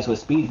use guys with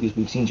speed, because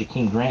we've seen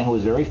Jakeem Grant, who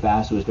is very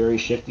fast, who is very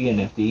shifty and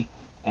nifty.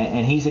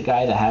 And he's a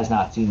guy that has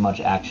not seen much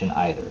action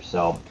either.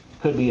 So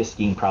could be a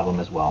scheme problem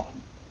as well.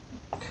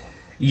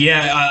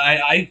 Yeah,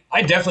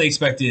 I definitely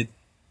expected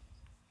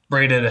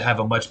Breida to have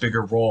a much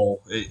bigger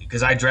role,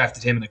 because I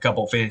drafted him in a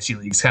couple of fantasy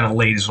leagues kind of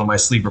late as one of my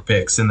sleeper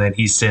picks, and then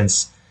he's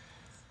since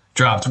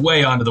dropped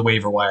way onto the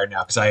waiver wire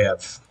now because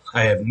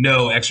I have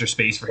no extra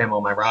space for him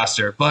on my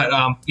roster. But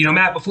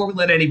Matt, before we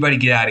let anybody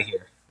get out of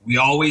here, we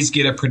always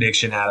get a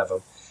prediction out of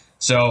them.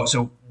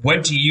 So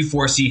what do you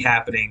foresee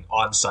happening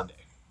on Sunday?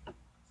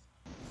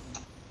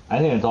 I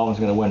think the Dolphins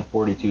are going to win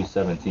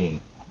 42-17.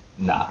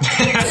 Nah.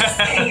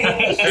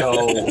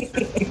 So,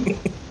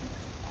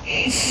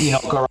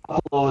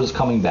 Garoppolo is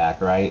coming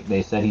back, right?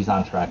 They said he's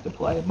on track to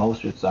play.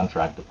 Mostert's on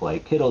track to play.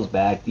 Kittle's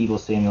back. Deebo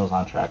Samuel's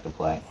on track to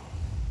play.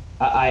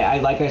 I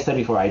like I said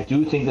before, I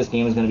do think this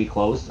game is going to be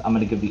close. I'm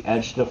going to give the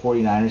edge to the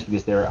 49ers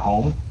because they're at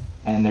home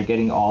and they're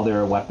getting all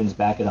their weapons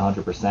back at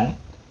 100%.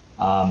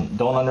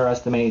 Don't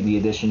underestimate the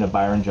addition of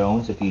Byron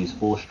Jones. If he's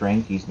full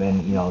strength, he's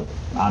been,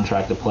 on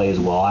track to play as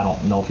well. I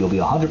don't know if he'll be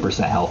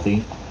 100%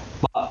 healthy.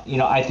 But,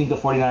 I think the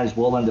 49ers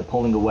will end up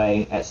pulling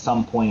away at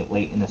some point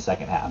late in the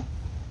second half.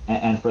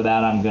 And for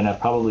that, I'm going to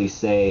probably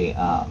say,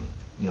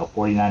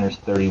 49ers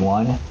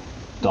 31,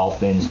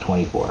 Dolphins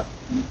 24.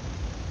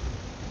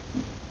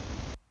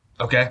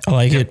 Okay. I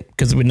like it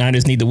because the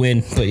Niners need to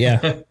win, but yeah.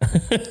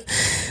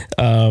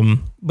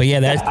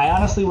 That's. I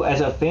honestly,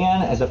 as a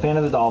fan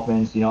of the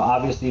Dolphins,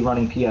 obviously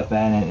running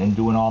PFN and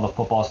doing all the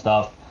football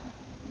stuff,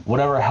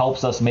 whatever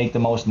helps us make the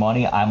most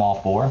money, I'm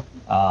all for.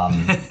 So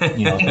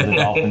the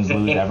Dolphins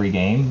lose every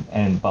game,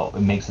 but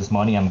it makes us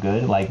money, I'm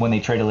good. Like when they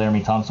traded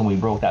Laramie Tunsil, we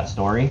broke that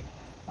story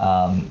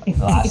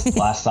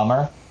last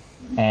summer,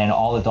 and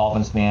all the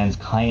Dolphins fans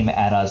came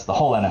at us. The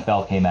whole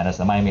NFL came at us.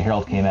 The Miami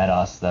Herald came at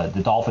us. The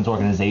Dolphins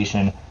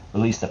organization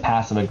released a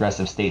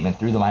passive-aggressive statement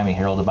through the Miami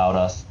Herald about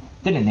us.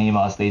 Didn't name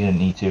us. They didn't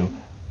need to.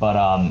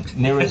 But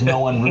there was no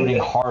one rooting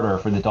harder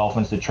for the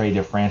Dolphins to trade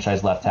their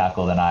franchise left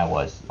tackle than I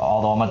was.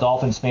 Although I'm a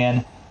Dolphins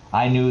fan,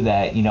 I knew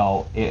that,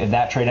 if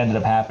that trade ended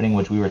up happening,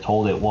 which we were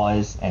told it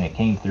was, and it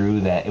came through,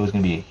 that it was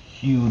going to be a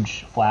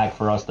huge flag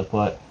for us to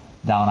put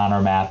down on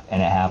our map,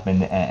 and it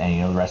happened,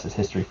 and the rest is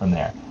history from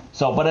there.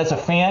 So, but as a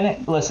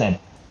fan, listen,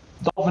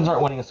 Dolphins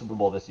aren't winning a Super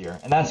Bowl this year,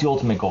 and that's the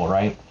ultimate goal,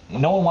 right?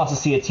 No one wants to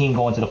see a team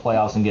go into the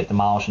playoffs and get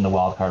demolished in the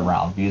wild card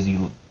round, because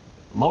you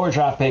lower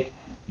draft pick,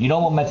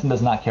 momentum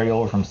does not carry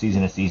over from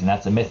season to season.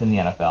 That's a myth in the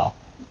NFL.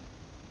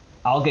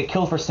 I'll get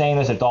killed for saying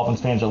this if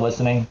Dolphins fans are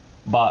listening,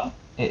 but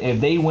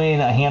if they win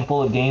a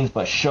handful of games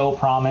but show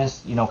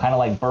promise, kind of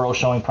like Burrow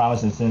showing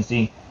promise in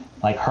Cincy,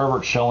 like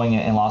Herbert showing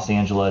it in Los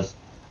Angeles,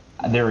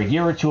 they're a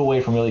year or two away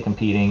from really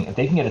competing. If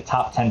they can get a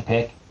top 10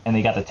 pick, and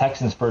they got the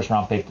Texans'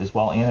 first-round pick as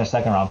well, and their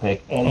second-round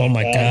pick. Oh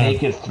my God! And they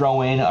could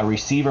throw in a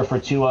receiver for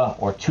Tua,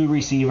 or two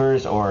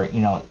receivers, or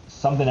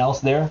something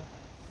else there.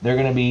 They're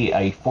going to be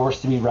a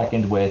force to be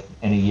reckoned with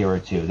in a year or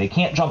two. They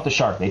can't jump the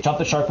shark. They jumped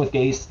the shark with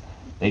Gase.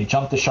 They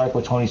jumped the shark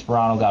with Tony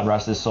Sperano. God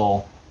rest his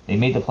soul. They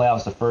made the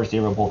playoffs the first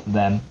year of both of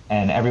them,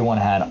 and everyone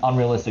had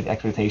unrealistic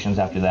expectations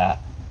after that.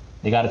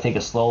 They got to take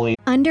it slowly.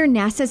 Under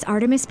NASA's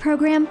Artemis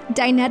program,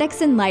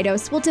 Dynetics and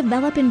Leidos will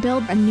develop and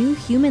build a new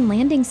human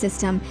landing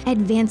system,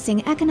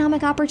 advancing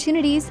economic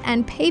opportunities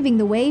and paving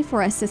the way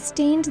for a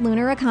sustained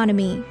lunar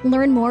economy.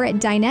 Learn more at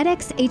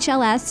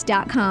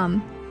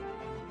DyneticsHLS.com.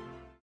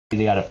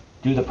 They got to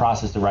do the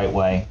process the right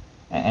way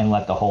and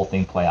let the whole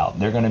thing play out.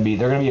 They're going to be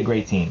a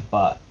great team,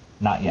 but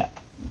not yet.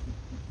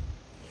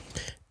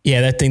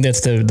 Yeah, I think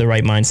that's the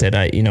right mindset.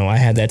 I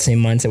had that same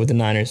mindset with the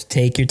Niners.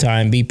 Take your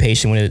time, be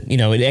patient with it.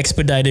 It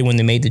expedited when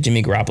they made the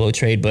Jimmy Garoppolo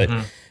trade, but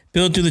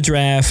build through the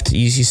draft.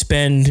 You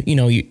spend,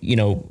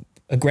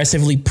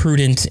 aggressively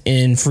prudent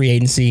in free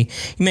agency.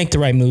 You make the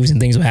right moves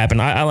and things will happen.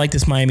 I like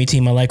this Miami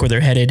team. I like where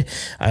they're headed.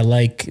 I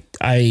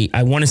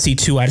want to see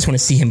Tua. I just want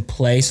to see him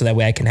play so that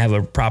way I can have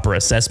a proper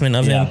assessment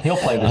of him. Yeah, he'll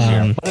play this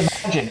year. But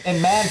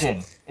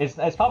imagine,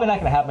 it's probably not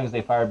going to happen because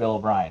they fired Bill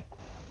O'Brien.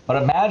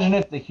 But imagine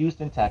if the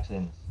Houston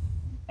Texans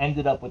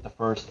ended up with the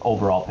first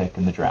overall pick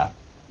in the draft,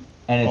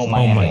 and it's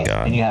Miami, my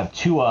God. And you have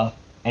Tua,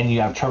 and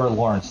you have Trevor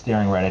Lawrence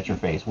staring right at your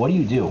face. What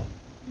do?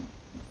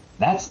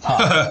 That's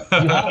tough.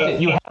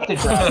 You have to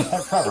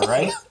draft Trevor,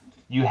 right?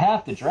 You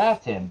have to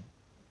draft him.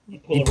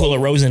 You pull a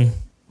Rosen.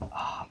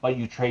 But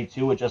you trade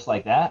Tua just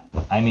like that?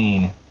 I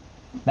mean,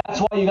 that's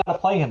why you got to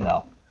play him,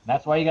 though.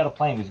 That's why you got to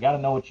play him, because you got to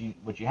know what you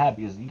have,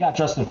 because you got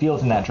Justin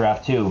Fields in that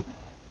draft, too.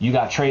 You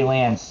got Trey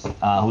Lance,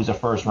 who's a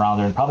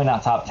first-rounder, and probably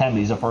not top 10, but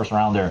he's a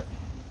first-rounder.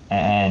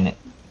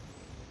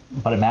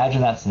 But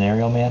imagine that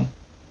scenario, man.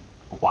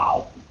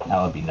 Wow,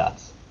 that would be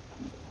nuts.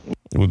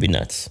 It would be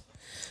nuts.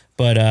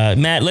 But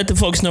Matt, let the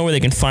folks know where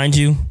they can find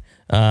you.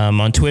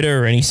 on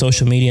Twitter or any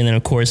social media. And then,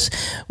 of course,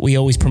 we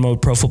always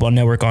promote Pro Football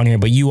Network on here,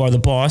 but you are the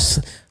boss.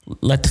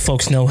 Let the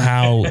folks know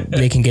how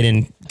they can get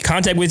in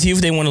contact with you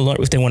if they want to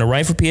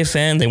write for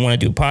PFN, they want to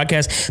do a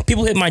podcast.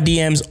 People hit my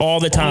DMs all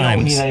the time.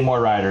 We don't need any more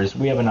writers.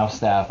 We have enough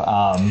staff.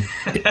 I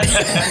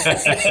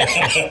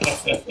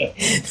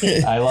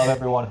love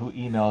everyone who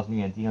emails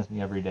me and DMs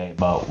me every day,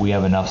 but we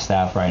have enough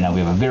staff right now. We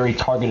have a very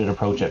targeted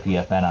approach at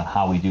PFN on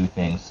how we do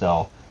things,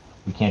 so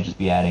we can't just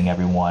be adding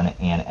everyone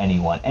and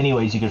anyone.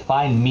 Anyways, you can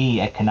find me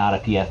at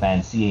Cannata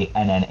PFN,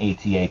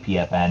 CANNATA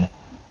PFN.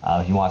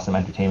 If you want some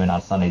entertainment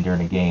on Sunday during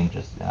a game,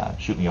 just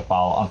shoot me a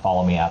follow,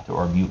 unfollow me after,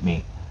 or mute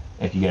me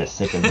if you get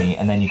sick of me.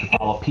 And then you can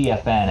follow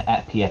PFN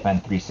at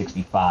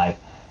PFN365.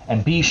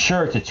 And be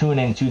sure to tune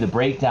in to The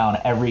Breakdown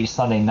every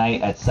Sunday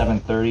night at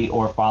 7:30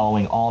 or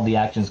following All the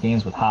Actions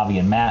games with Javi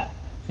and Matt.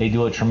 They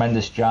do a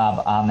tremendous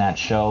job on that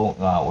show.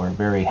 We're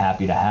very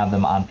happy to have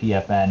them on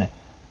PFN.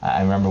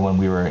 I remember when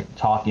we were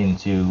talking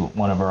to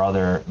one of our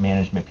other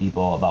management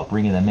people about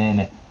bringing them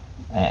in,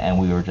 and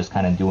we were just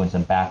kind of doing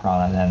some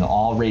background on them,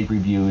 all rave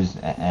reviews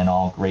and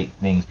all great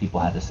things people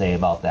had to say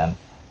about them.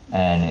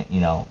 And, you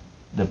know,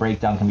 The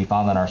Breakdown can be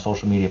found on our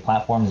social media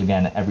platforms,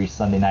 again, every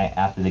Sunday night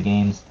after the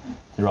games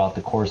throughout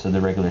the course of the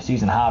regular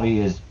season.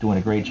 Javi is doing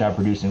a great job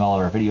producing all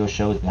of our video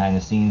shows behind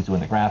the scenes, doing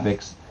the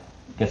graphics,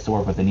 gets to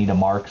work with Anita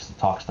Marks,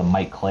 talks to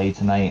Mike Clay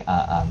tonight,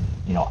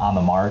 on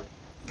the mark.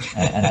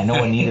 And I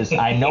know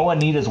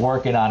Anita's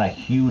working on a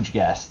huge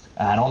guest.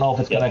 I don't know if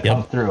it's going to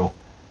come through.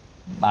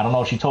 I don't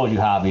know if she told you,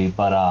 Javi,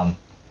 but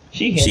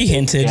she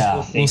hinted.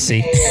 Yeah, we'll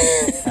see.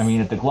 I mean,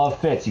 if the glove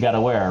fits, you got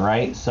to wear it,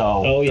 right?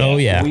 So, oh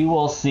yeah, we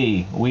will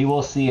see. We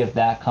will see if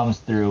that comes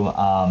through.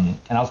 And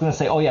I was going to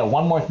say,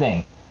 one more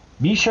thing.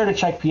 Be sure to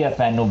check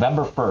PFN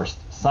November 1st,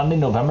 Sunday,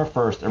 November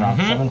 1st, around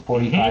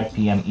 7:45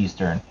 p.m.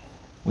 Eastern.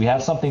 We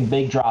have something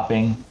big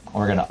dropping.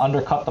 We're going to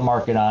undercut the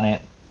market on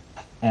it,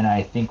 and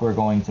I think we're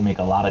going to make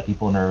a lot of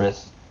people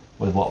nervous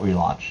with what we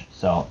launch.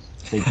 So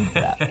stay tuned for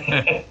that.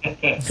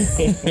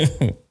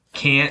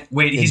 Can't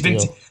wait. He's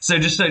been so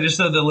just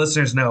so the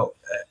listeners know,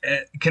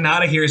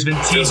 Cannata here has been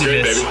teasing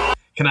this.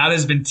 Cannata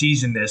has been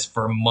teasing this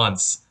for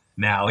months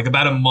now, like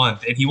about a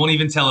month, and he won't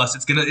even tell us.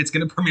 It's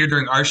gonna premiere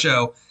during our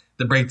show,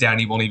 The Breakdown.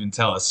 He won't even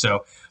tell us.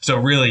 So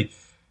really,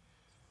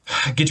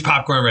 get your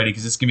popcorn ready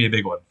because it's gonna be a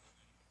big one.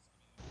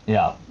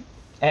 Yeah.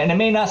 And it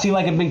may not seem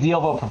like a big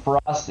deal, but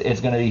for us,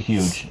 it's going to be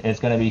huge. It's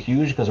going to be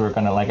huge because we're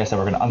going to, like I said,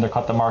 we're going to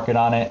undercut the market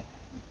on it,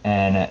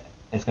 and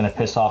it's going to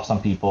piss off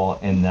some people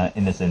in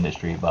this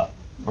industry, but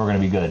we're going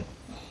to be good.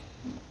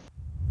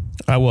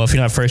 I will. If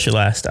you're not first, you're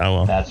last. I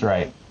will. That's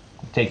right.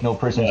 Take no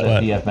prisoners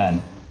at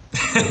PFN.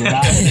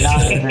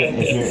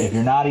 If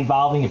you're not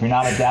evolving, if you're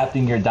not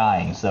adapting, you're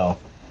dying. So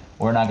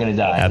we're not going to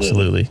die.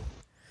 Absolutely.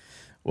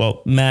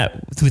 Well,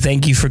 Matt, we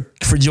thank you for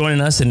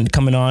joining us and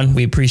coming on.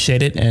 We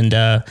appreciate it. And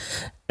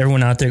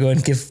everyone out there, go ahead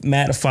and give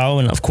Matt a follow.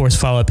 And, of course,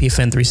 follow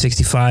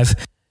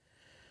PFN365.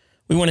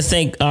 We want to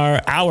thank our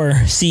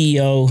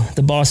CEO,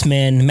 the boss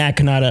man, Matt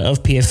Cannata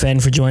of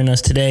PFN, for joining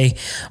us today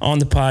on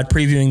the pod,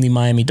 previewing the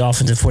Miami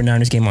Dolphins and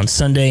 49ers game on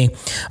Sunday.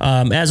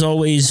 As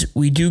always,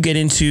 we do get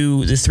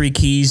into the three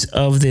keys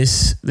of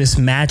this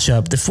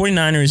matchup. The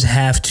 49ers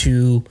have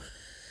to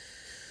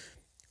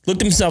look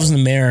themselves in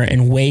the mirror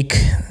and wake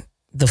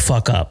the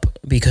fuck up,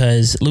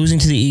 because losing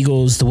to the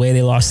Eagles the way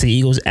they lost to the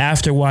Eagles,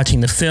 after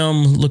watching the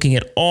film, looking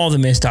at all the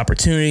missed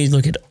opportunities,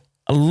 look at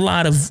a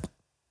lot of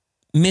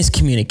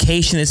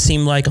miscommunication, it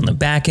seemed like, on the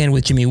back end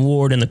with Jimmy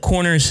Ward and the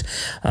corners.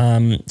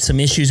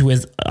 Some issues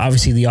with,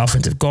 obviously, the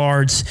offensive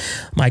guards.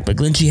 Mike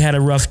McGlinchey had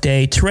a rough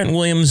day. Trent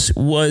Williams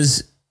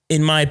was,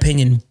 in my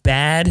opinion,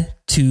 bad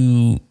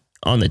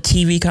on the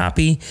TV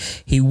copy.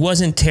 He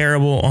wasn't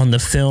terrible on the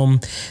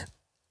film.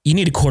 You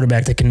need a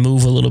quarterback that can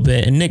move a little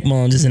bit, and Nick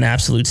Mullins is an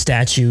absolute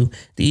statue.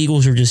 The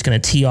Eagles were just going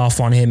to tee off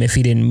on him if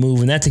he didn't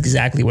move, and that's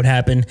exactly what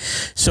happened.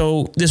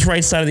 So this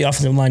right side of the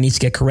offensive line needs to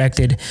get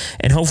corrected,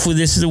 and hopefully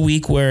this is a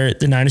week where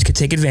the Niners could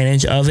take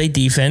advantage of a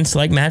defense,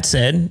 like Matt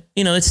said.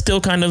 You know, it's still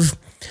kind of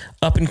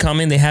up and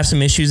coming. They have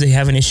some issues. They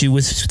have an issue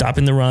with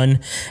stopping the run,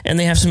 and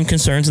they have some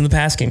concerns in the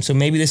pass game. So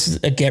maybe this is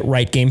a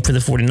get-right game for the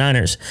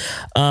 49ers.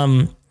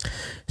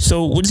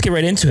 So we'll just get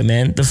right into it,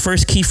 man. The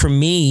first key for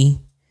me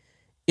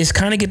is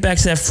kind of get back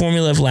to that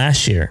formula of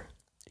last year.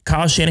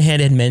 Kyle Shanahan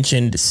had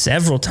mentioned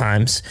several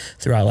times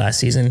throughout last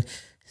season,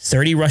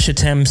 30 rush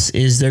attempts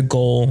is their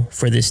goal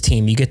for this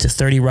team. You get to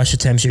 30 rush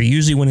attempts, you're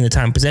usually winning the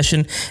time of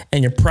possession,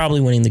 and you're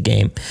probably winning the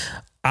game.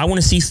 I want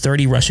to see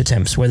 30 rush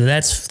attempts, whether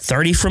that's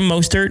 30 from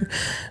Mostert,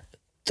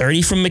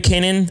 30 from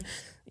McKinnon.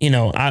 You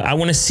know, I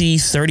want to see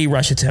 30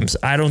 rush attempts.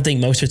 I don't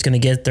think Mostert's going to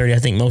get 30. I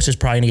think Mostert's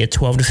probably going to get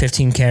 12 to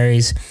 15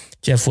 carries.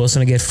 Jeff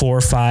Wilson will get 4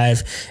 or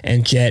 5,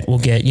 and Jet will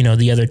get,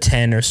 the other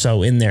 10 or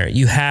so in there.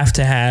 You have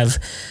to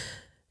have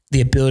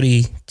the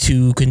ability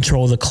to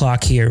control the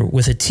clock here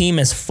with a team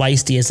as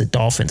feisty as the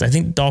Dolphins. I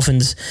think the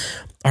Dolphins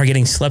are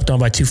getting slept on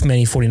by too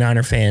many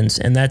 49er fans,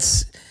 and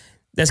that's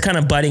that's kind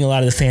of biting a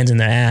lot of the fans in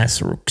their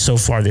ass so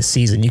far this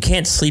season. You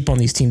can't sleep on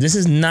these teams. This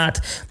is not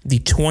the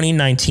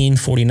 2019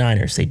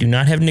 49ers. They do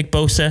not have Nick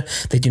Bosa.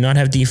 They do not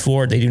have Dee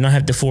Ford. They do not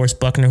have DeForest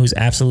Buckner, who's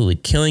absolutely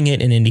killing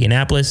it in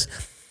Indianapolis.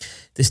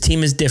 This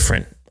team is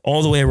different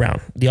all the way around.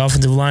 The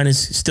offensive line is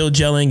still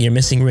gelling. You're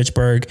missing Rich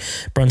Berg.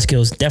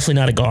 Brunskill's definitely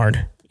not a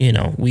guard. You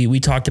know, we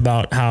talked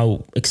about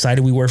how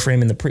excited we were for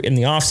him in the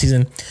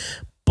offseason.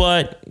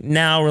 But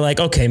now we're like,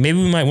 okay, maybe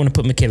we might want to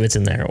put McKivitz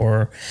in there,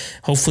 or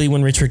hopefully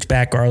when Richard's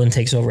back, Garland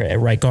takes over at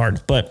right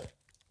guard. But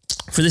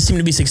for this team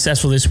to be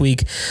successful this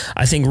week,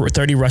 I think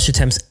 30 rush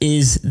attempts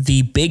is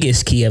the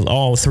biggest key of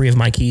all three of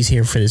my keys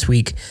here for this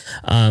week.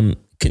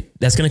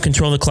 That's going to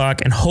control the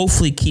clock and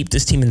hopefully keep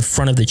this team in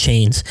front of the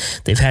chains.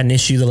 They've had an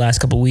issue the last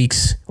couple of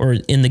weeks, or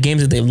in the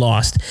games that they've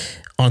lost,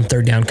 on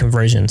third down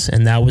conversions,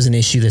 and that was an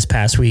issue this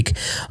past week.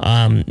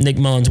 Nick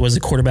Mullins was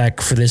the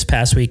quarterback for this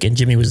past week, and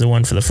Jimmy was the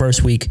one for the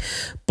first week.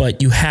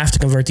 But you have to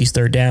convert these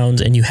third downs,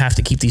 and you have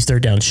to keep these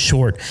third downs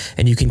short,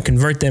 and you can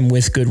convert them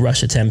with good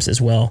rush attempts as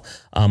well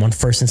on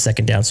first and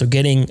second down. So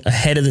getting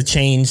ahead of the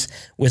chains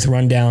with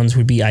rundowns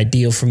would be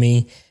ideal for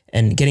me,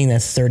 and getting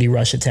that 30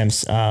 rush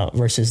attempts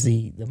versus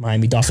the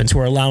Miami Dolphins, who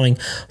are allowing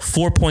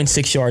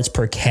 4.6 yards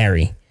per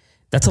carry.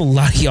 That's a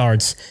lot of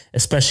yards,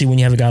 especially when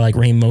you have a guy like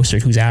Raheem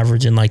Mostert who's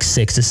averaging like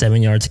 6 to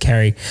 7 yards a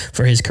carry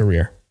for his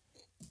career.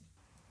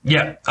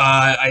 Yeah,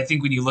 I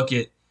think when you look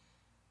at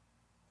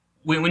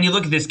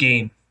this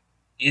game,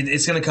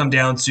 it's going to come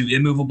down to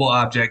immovable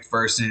object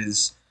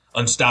versus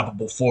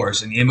unstoppable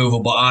force. And the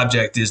immovable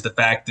object is the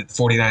fact that the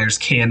 49ers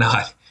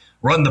cannot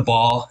run the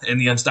ball, and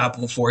the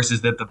unstoppable force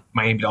is that the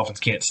Miami Dolphins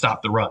can't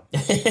stop the run.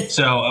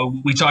 So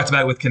we talked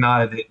about it with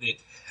Kanata that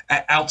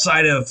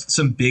outside of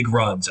some big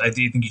runs, I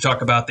think you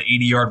talk about the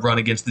 80-yard run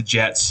against the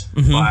Jets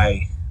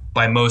by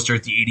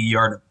Mostert, the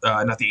 80-yard,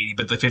 not the 80,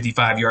 but the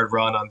 55-yard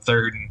run on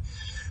 3rd and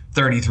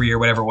 33 or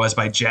whatever it was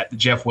by the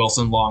Jeff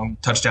Wilson long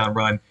touchdown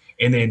run,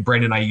 and then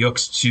Brandon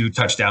Ayuk's 2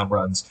 touchdown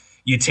runs.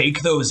 You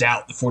take those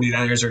out, the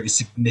 49ers are a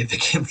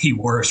significantly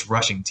worse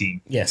rushing team.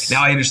 Yes.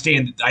 Now I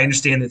understand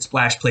that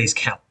splash plays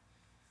count,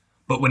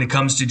 but when it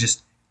comes to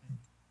just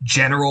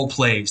general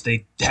plays,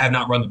 they have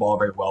not run the ball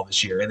very well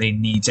this year, and they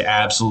need to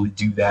absolutely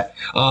do that.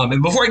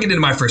 And before I get into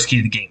my first key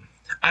to the game,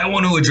 I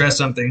want to address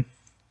something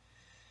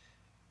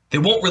that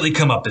won't really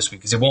come up this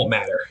week because it won't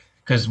matter,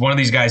 because one of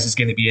these guys is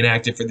going to be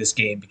inactive for this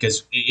game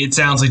because it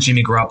sounds like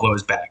Jimmy Garoppolo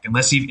is back.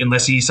 Unless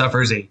he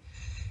suffers a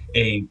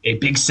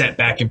big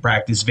setback in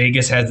practice.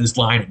 Vegas has this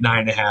line at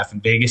 9.5,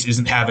 and Vegas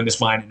isn't having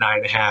this line at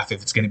 9.5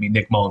 if it's going to be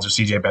Nick Mullins or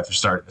CJ Beathard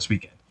starting this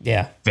weekend.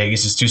 Yeah.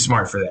 Vegas is too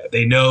smart for that.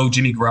 They know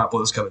Jimmy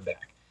Garoppolo is coming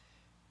back.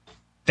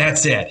 That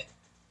said,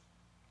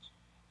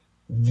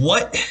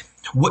 what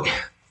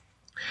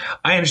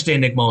I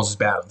understand Nick Mullins is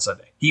bad on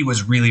Sunday. He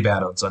was really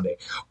bad on Sunday.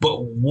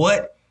 But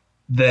what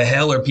the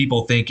hell are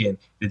people thinking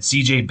that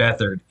CJ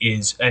Beathard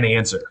is an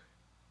answer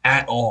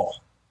at all?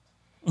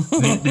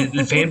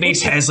 The fan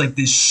base has like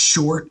this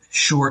short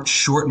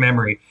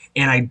memory,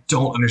 and I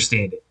don't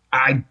understand it.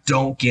 I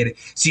don't get it.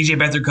 CJ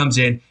Beathard comes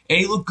in, and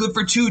he looked good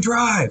for 2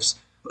 drives.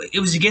 It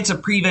was against a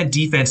prevent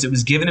defense that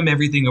was giving him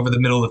everything over the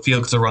middle of the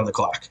field to run the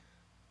clock.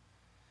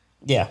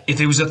 Yeah. If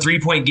it was a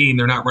 3-point game,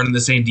 they're not running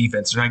the same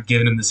defense. They're not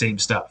giving him the same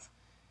stuff.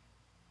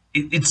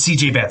 It's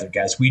CJ Beathard,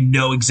 guys. We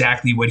know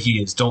exactly what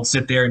he is. Don't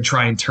sit there and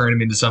try and turn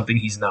him into something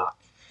he's not.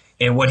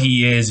 And what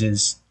he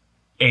is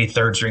a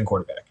third-string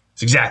quarterback.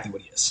 It's exactly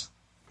what he is.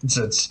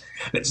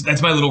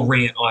 That's my little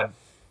rant on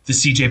the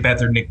CJ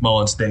Beathard, Nick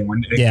Mullins thing.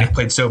 When Nick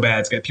played so bad,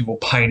 it's got people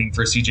pining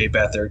for CJ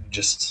Beathard.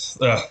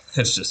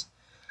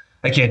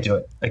 I can't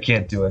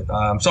do it.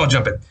 So I'll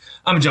jump in.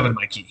 I'm going to jump into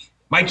my key.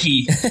 My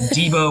key,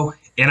 Debo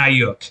and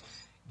Ayuk.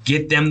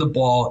 Get them the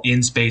ball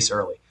in space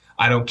early.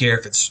 I don't care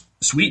if it's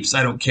sweeps.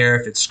 I don't care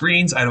if it's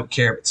screens. I don't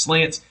care if it's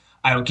slants.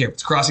 I don't care if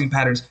it's crossing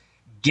patterns.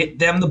 Get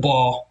them the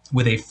ball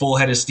with a full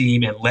head of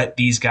steam and let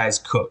these guys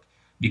cook.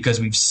 Because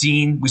we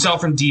saw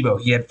from Debo,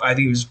 he had, I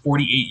think it was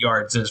 48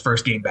 yards in his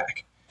first game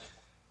back.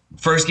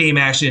 First game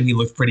action, he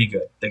looked pretty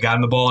good. They got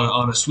him the ball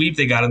on a sweep.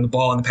 They got him the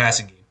ball in the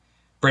passing game.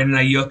 Brandon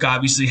Ayuk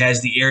obviously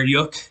has the Air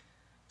Yuk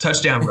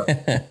touchdown run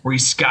where he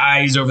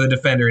skies over the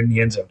defender in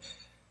the end zone.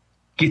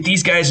 Get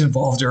these guys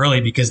involved early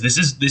because this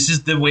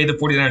is the way the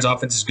 49ers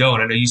offense is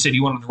going. I know you said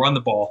you wanted to run the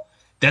ball.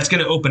 That's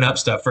going to open up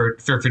stuff for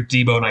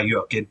Debo and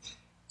Ayuk. And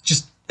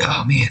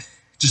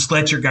just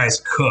let your guys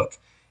cook.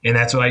 And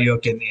that's what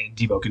Ayuk and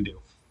Debo can do.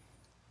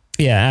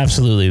 Yeah,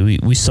 absolutely.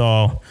 We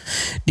saw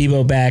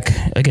Debo back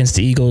against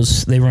the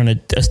Eagles. They run a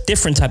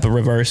different type of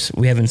reverse.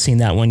 We haven't seen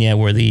that one yet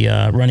where the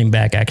running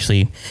back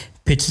actually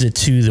pitches it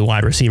to the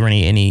wide receiver,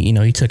 and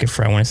he took it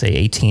for, I want to say,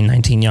 18,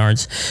 19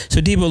 yards. So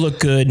Debo looked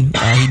good.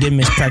 He did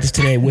miss practice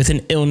today with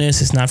an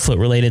illness. It's not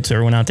foot-related, so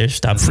everyone out there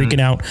stop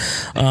freaking out.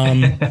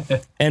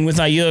 And with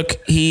Ayuk,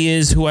 he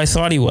is who I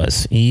thought he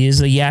was. He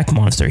is a yak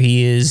monster.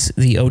 He is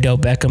the Odell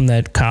Beckham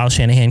that Kyle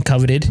Shanahan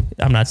coveted.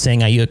 I'm not saying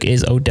Ayuk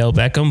is Odell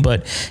Beckham,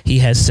 but he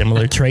has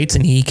similar traits,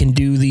 and he can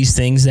do these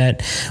things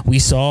that we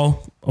saw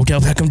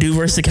Odell Beckham do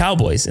versus the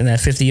Cowboys in that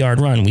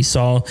 50-yard run. We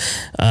saw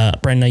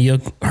Brandon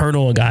Ayuk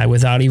hurdle a guy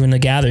without even a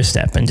gather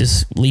step and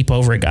just leap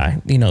over a guy.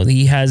 You know,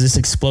 he has this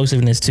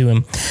explosiveness to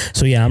him.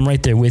 So, yeah, I'm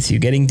right there with you.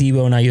 Getting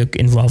Debo and Ayuk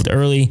involved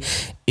early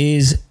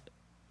is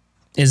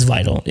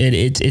vital.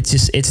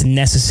 It's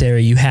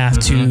necessary. You have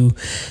to,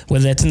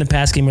 whether that's in the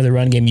pass game or the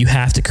run game, you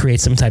have to create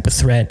some type of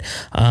threat.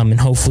 And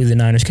hopefully the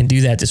Niners can do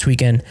that this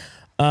weekend.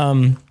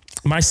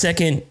 My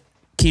second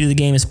key to the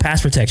game is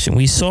pass protection.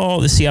 We saw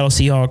the Seattle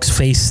Seahawks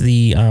face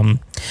the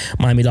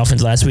Miami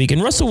Dolphins last week,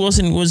 and Russell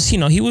Wilson was,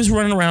 he was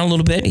running around a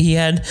little bit. He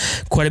had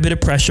quite a bit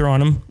of pressure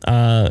on him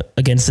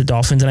against the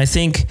Dolphins, and I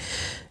think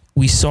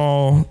we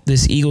saw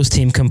this Eagles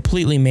team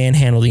completely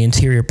manhandle the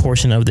interior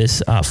portion of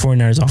this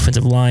 49ers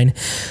offensive line.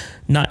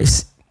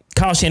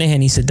 Kyle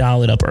Shanahan needs to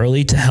dial it up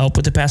early to help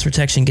with the pass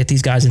protection, get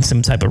these guys in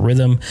some type of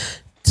rhythm,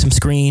 some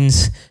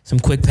screens, some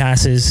quick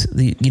passes.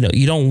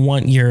 You don't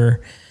want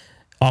your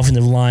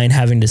offensive line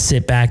having to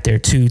sit back there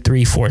 2,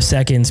 3, 4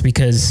 seconds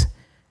because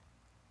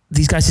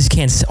these guys just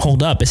can't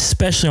hold up,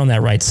 especially on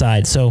that right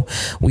side. So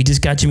we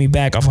just got Jimmy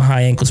back off a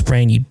high ankle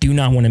sprain. You do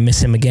not want to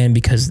miss him again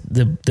because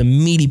the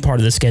meaty part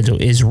of the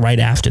schedule is right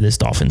after this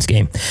Dolphins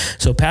game.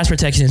 So pass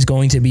protection is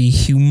going to be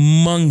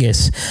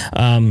humongous.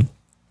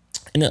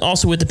 And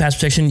also with the pass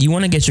protection, you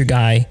want to get your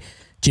guy,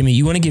 Jimmy,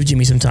 you want to give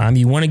Jimmy some time.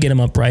 You want to get him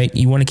upright.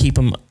 You want to keep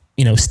him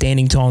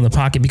standing tall in the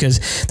pocket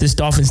because this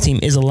Dolphins team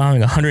is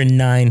allowing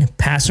 109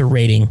 passer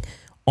rating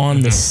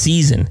on the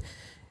season.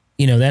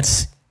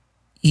 It's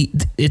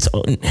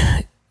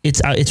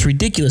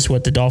ridiculous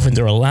what the Dolphins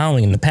are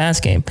allowing in the pass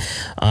game.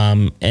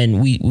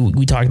 And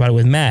we talked about it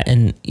with Matt,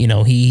 and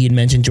he had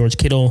mentioned George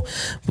Kittle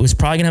was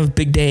probably gonna have a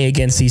big day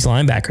against these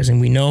linebackers, and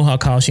we know how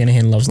Kyle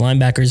Shanahan loves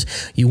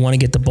linebackers. You want to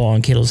get the ball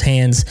in Kittle's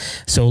hands,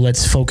 so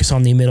let's focus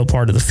on the middle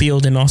part of the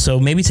field and also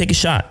maybe take a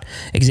shot.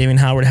 Xavier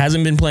Howard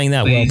hasn't been playing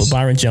that well, but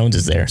Byron Jones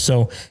is there,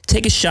 so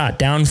take a shot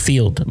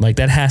downfield. Like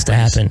that has to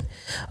happen.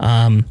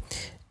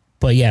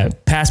 But yeah,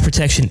 pass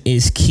protection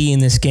is key in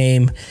this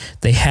game.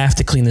 They have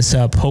to clean this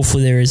up.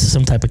 Hopefully there is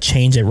some type of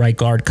change at right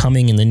guard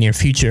coming in the near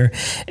future.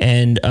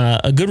 And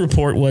a good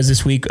report was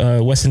this week,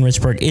 Weston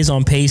Richburg is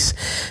on pace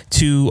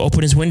to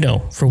open his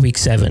window for week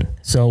 7.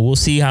 So we'll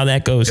see how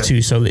that goes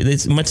too. So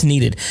it's much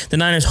needed. The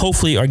Niners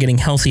hopefully are getting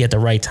healthy at the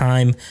right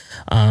time.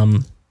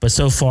 But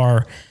so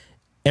far,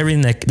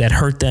 everything that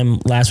hurt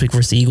them last week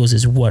versus the Eagles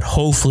is what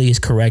hopefully is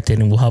corrected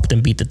and will help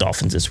them beat the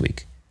Dolphins this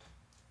week.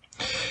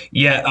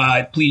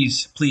 Yeah,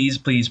 please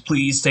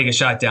take a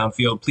shot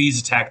downfield.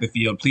 Please attack the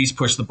field. Please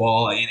push the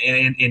ball.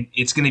 And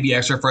it's going to be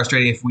extra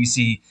frustrating if we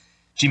see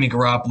Jimmy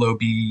Garoppolo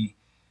be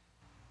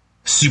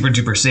super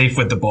duper safe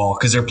with the ball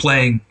because they're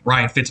playing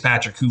Ryan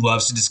Fitzpatrick, who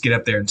loves to just get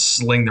up there and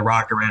sling the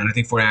rock around. I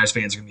think 49ers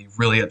fans are going to be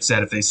really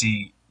upset if they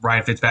see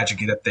Ryan Fitzpatrick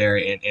get up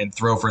there and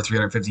throw for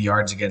 350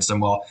 yards against them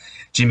while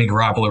Jimmy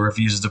Garoppolo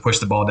refuses to push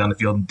the ball down the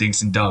field and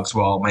dinks and dunks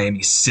while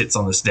Miami sits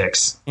on the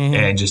sticks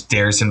and just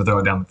dares him to throw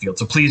it down the field.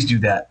 So please do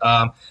that.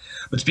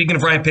 But speaking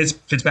of Ryan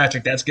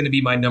Fitzpatrick, that's going to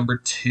be my number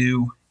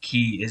 2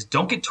 key is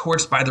don't get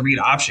torched by the read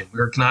option. We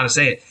heard Kanata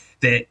say it,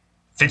 that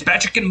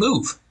Fitzpatrick can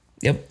move.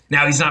 Yep.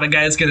 Now, he's not a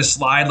guy that's going to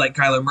slide like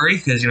Kyler Murray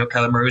because,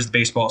 Kyler Murray was the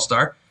baseball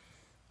star.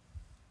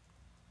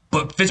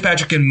 But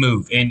Fitzpatrick can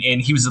move, and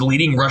he was the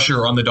leading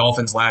rusher on the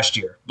Dolphins last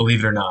year,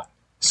 believe it or not.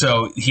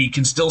 So he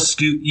can still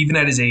scoot even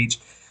at his age.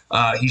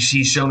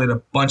 He's shown it a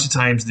bunch of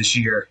times this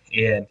year,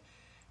 and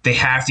they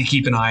have to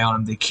keep an eye on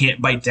him. They can't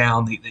bite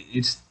down.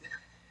 It's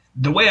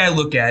the way I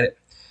look at it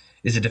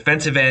is a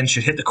defensive end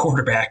should hit the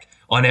quarterback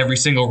on every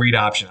single read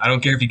option. I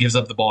don't care if he gives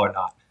up the ball or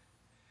not.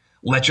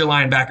 Let your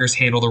linebackers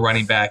handle the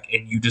running back,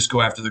 and you just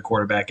go after the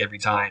quarterback every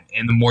time.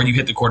 And the more you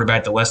hit the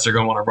quarterback, the less they're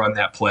going to want to run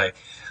that play.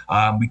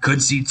 We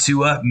could see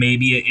Tua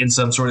maybe in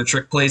some sort of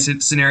trick play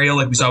scenario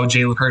like we saw with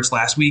Jalen Hurts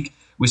last week.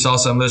 We saw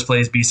some of those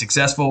plays be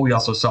successful. We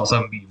also saw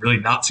some be really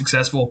not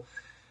successful.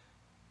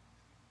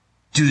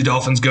 Do the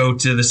Dolphins go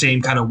to the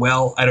same kind of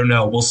well? I don't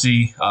know. We'll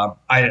see.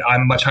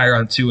 I'm much higher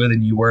on Tua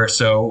than you were,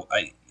 so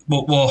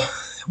we'll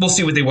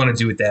see what they want to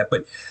do with that.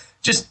 But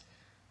just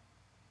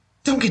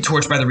don't get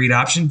torched by the read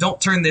option. Don't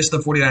turn the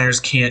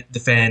 49ers can't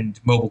defend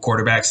mobile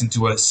quarterbacks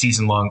into a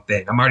season-long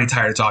thing. I'm already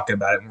tired of talking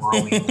about it, and we're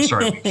only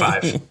starting week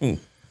 5.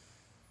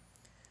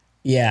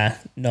 Yeah.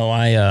 No,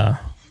 I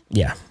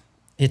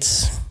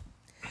get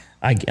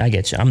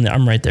you.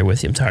 I'm right there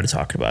with you. I'm tired of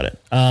talking about it.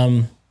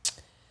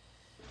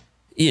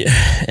 Yeah,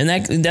 and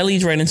that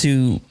leads right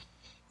into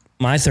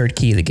my third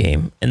key of the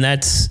game, and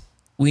that's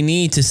we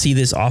need to see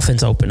this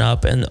offense open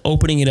up, and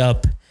opening it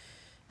up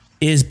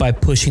is by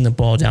pushing the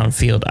ball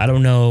downfield. I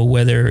don't know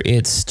whether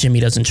it's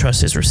Jimmy doesn't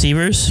trust his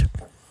receivers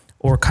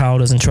or Kyle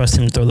doesn't trust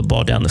him to throw the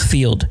ball down the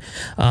field.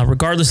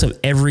 Regardless of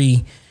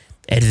every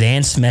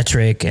advanced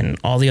metric and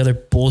all the other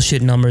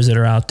bullshit numbers that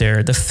are out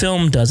there, the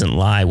film doesn't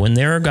lie. When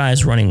there are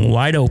guys running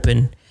wide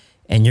open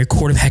and your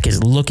quarterback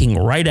is looking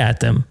right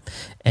at them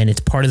and it's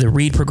part of the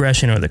read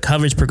progression or the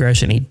coverage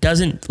progression, he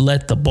doesn't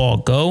let the ball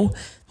go,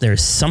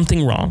 there's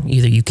something wrong.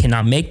 Either you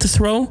cannot make the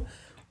throw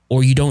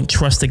or you don't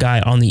trust the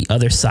guy on the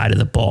other side of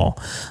the ball.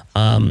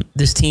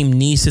 This team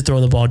needs to throw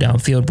the ball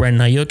downfield.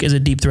 Brandon Ayuk is a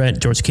deep threat.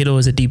 George Kittle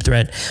is a deep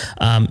threat.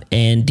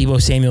 And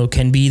Deebo Samuel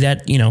can be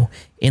that,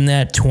 in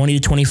that 20 to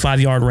 25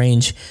 yard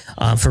range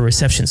for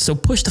receptions. So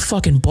push the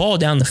fucking ball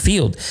down the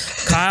field.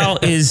 Kyle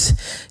is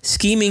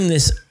scheming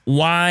this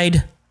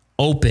wide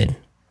open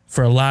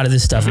for a lot of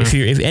this stuff.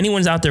 If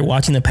anyone's out there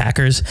watching the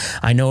Packers,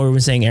 I know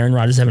everyone's saying Aaron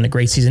Rodgers is having a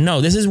great season.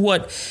 No, this is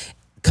what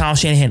Kyle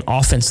Shanahan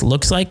offense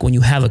looks like when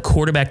you have a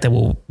quarterback that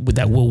will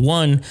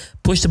one,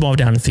 push the ball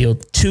down the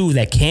field, two,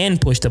 that can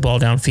push the ball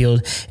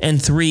downfield, and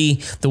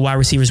three, the wide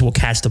receivers will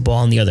catch the ball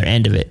on the other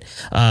end of it.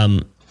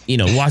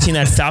 Watching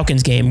that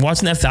Falcons game,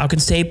 watching that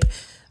Falcons tape,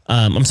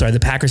 the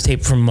Packers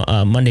tape from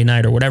Monday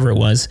night or whatever it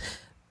was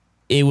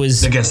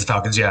against the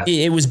Falcons, yeah.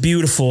 It was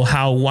beautiful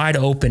how wide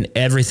open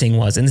everything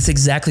was. And it's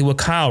exactly what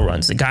Kyle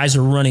runs. The guys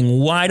are running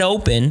wide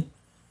open.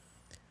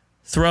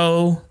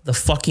 Throw the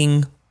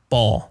fucking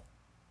ball.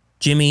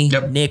 Jimmy,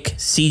 Nick,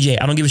 CJ,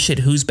 I don't give a shit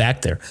who's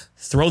back there.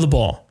 Throw the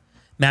ball.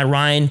 Matt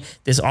Ryan,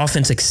 this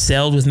offense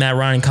excelled with Matt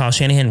Ryan and Kyle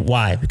Shanahan.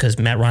 Why? Because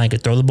Matt Ryan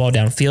could throw the ball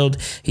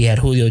downfield. He had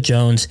Julio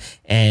Jones,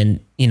 and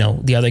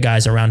the other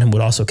guys around him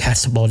would also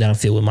catch the ball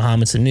downfield with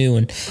Mohamed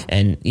Sanu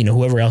and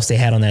whoever else they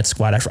had on that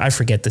squad. I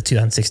forget the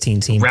 2016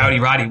 team. Roddy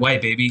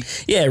White, baby.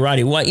 Yeah,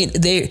 Roddy White.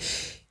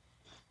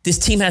 This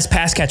team has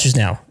pass catchers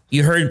now.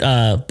 You heard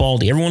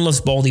Baldy. Everyone loves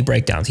Baldy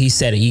breakdowns. He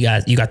said it. You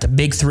got the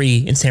big three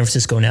in San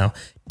Francisco now.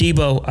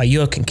 Deebo,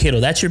 Ayuk, and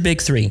Kittle. That's your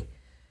big three.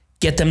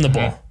 Get them the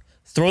ball.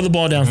 Throw the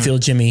ball downfield,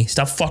 Jimmy.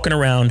 Stop fucking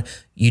around.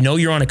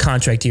 You're on a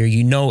contract here.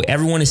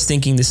 Everyone is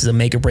thinking this is a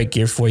make or break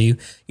year for you.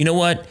 You know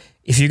what?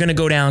 If you're going to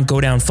go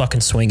down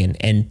fucking swinging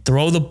and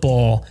throw the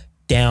ball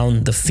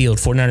down the field.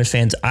 49ers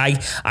fans,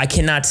 I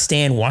cannot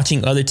stand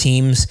watching other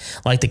teams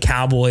like the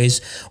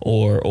Cowboys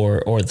or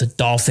the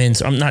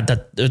Dolphins. I'm not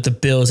the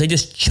Bills. They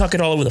just chuck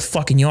it all over the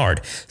fucking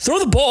yard. Throw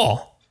the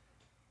ball.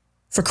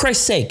 For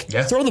Christ's sake,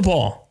 throw the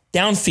ball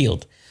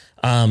downfield.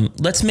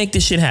 Let's make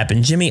this shit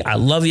happen. Jimmy, I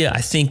love you.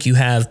 I think you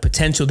have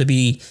potential to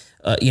be,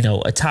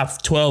 a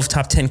top 12,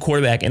 top 10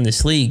 quarterback in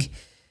this league.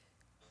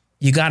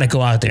 You got to go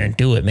out there and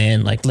do it,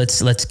 man. Like,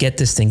 let's get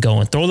this thing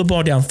going. Throw the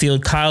ball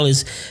downfield. Kyle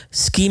is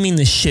scheming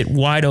this shit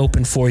wide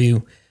open for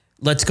you.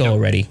 Let's go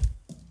already.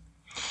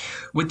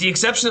 With the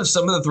exception of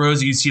some of the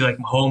throws you see like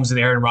Mahomes and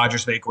Aaron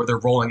Rodgers make where they're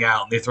rolling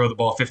out and they throw the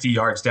ball 50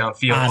 yards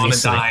downfield on a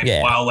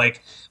dime while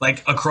like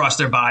across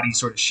their body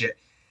sort of shit.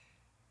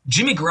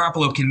 Jimmy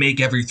Garoppolo can make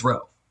every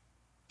throw.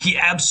 He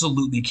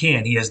absolutely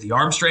can. He has the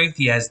arm strength.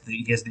 He has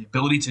the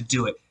ability to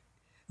do it.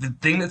 The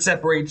thing that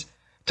separates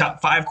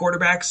top 5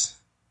 quarterbacks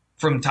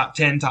from top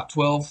 10, top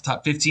 12,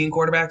 top 15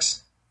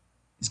 quarterbacks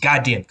is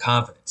goddamn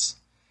confidence.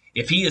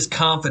 If he is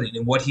confident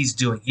in what he's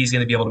doing, he's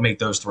going to be able to make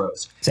those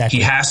throws. Exactly.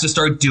 He has to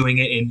start doing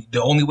it, and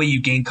the only way you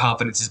gain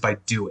confidence is by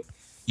doing.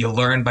 You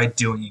learn by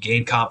doing. You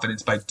gain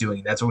confidence by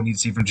doing. That's what we need to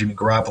see from Jimmy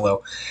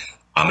Garoppolo.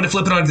 I'm going to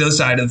flip it on to the other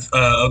side of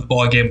the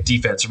ball game,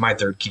 defense, or my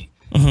third key.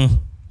 Mm-hmm.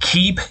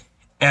 Keep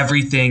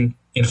everything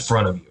in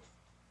front of you.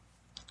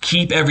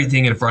 Keep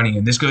everything in front of you.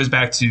 And this goes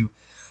back to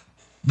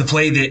the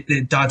play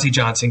that Dante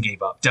Johnson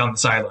gave up down the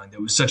sideline.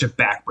 That was such a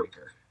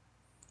backbreaker.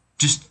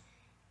 Just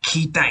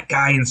keep that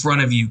guy in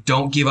front of you.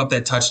 Don't give up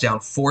that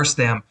touchdown. Force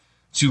them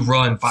to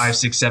run 5,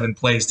 6, 7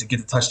 plays to get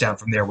the touchdown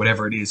from there,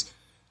 whatever it is.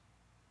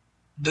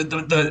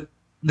 The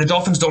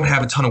Dolphins don't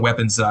have a ton of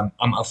weapons that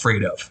I'm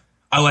afraid of.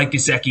 I like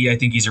Gesicki. I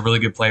think he's a really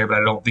good player, but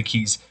I don't think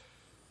he's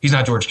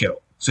not George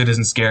Kittle, so it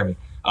doesn't scare me.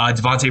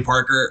 Devontae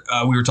Parker,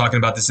 we were talking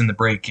about this in the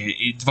break.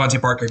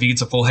 Devontae Parker, if he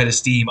gets a full head of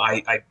steam,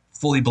 I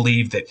fully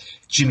believe that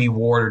Jimmy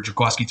Ward or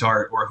Jaquiski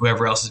Tartt or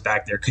whoever else is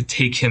back there could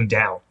take him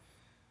down,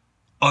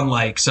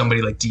 unlike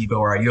somebody like Deebo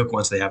or Ayuk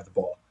once they have the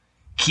ball.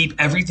 Keep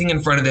everything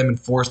in front of them and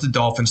force the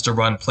Dolphins to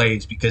run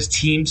plays because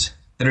teams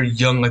that are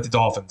young like the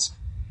Dolphins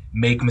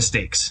make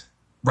mistakes.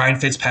 Ryan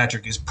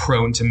Fitzpatrick is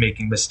prone to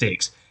making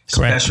mistakes,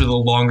 especially the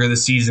longer the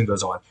season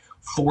goes on.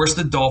 Force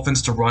the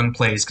Dolphins to run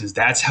plays because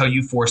that's how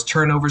you force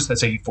turnovers.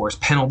 That's how you force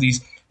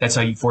penalties. That's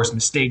how you force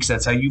mistakes.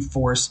 That's how you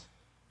force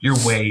your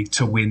way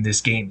to win this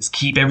game. Is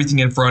keep everything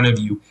in front of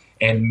you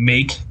and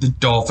make the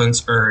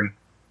Dolphins earn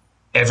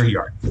every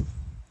yard.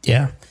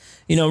 Yeah.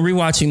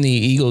 Rewatching the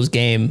Eagles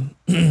game,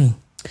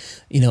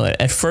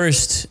 at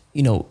first,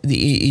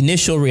 the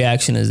initial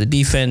reaction is the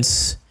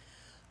defense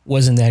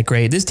wasn't that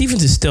great. This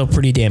defense is still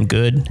pretty damn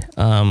good,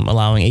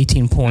 allowing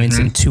 18 points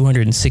and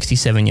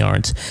 267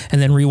 yards.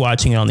 And then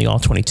rewatching it on the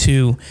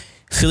All-22,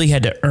 Philly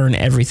had to earn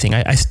everything.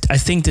 I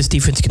think this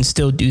defense can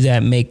still do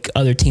that, make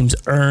other teams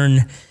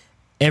earn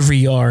every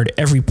yard,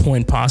 every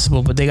point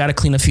possible, but they got to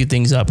clean a few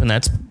things up,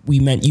 and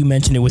you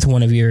mentioned it with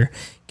one of your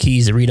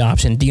keys, the read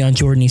option. Deion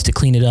Jordan needs to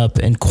clean it up,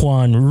 and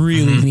Quan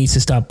really needs to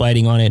stop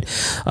biting on it.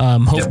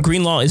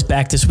 Greenlaw is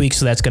back this week,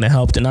 so that's going to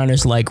help. The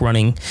Niners like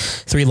running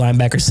 3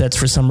 linebacker sets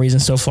for some reason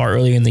so far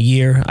early in the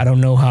year. I don't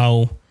know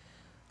how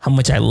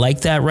much I like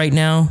that right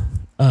now,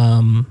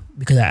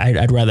 because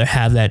I'd rather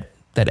have that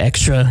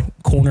extra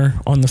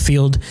corner on the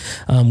field.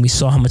 We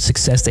saw how much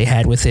success they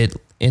had with it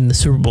in the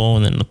Super Bowl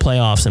and then the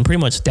playoffs and pretty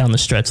much down the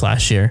stretch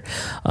last year.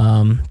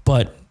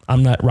 But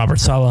I'm not Robert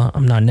Saleh.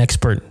 I'm not an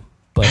expert.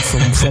 But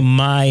from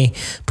my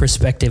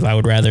perspective, I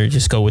would rather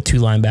just go with 2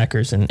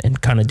 linebackers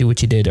and kind of do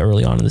what you did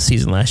early on in the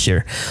season last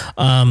year.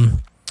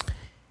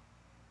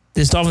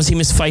 This Dolphins team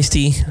is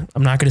feisty.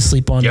 I'm not going to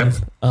sleep on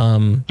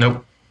them.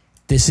 Nope.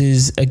 This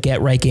is a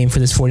get-right game for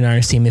this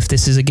 49ers team. If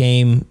this is a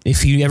game,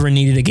 if you ever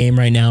needed a game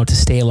right now to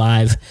stay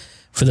alive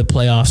for the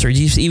playoffs, or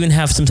just even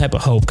have some type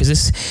of hope, because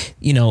this,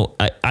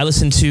 I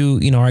listened to,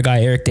 our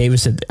guy Eric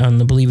Davis on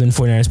the Believe in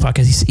 49ers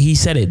podcast. He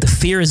said it. The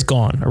fear is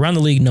gone. Around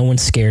the league, no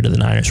one's scared of the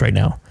Niners right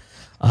now.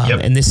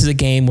 And this is a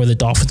game where the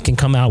Dolphins can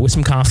come out with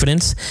some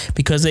confidence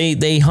because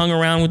they hung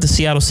around with the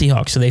Seattle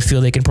Seahawks, so they feel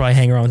they can probably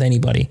hang around with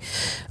anybody.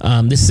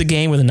 This is a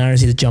game where the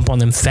Niners need to jump on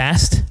them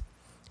fast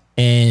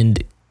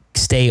and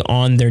stay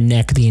on their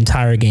neck the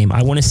entire game.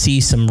 I want to see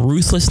some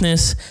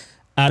ruthlessness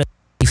out of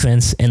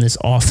defense and this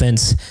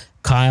offense.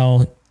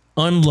 Kyle,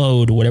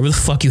 unload whatever the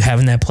fuck you have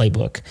in that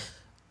playbook.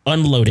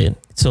 Unload it.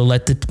 So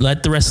let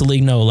the rest of the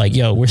league know, like,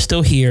 yo, we're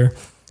still here.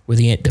 We're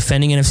the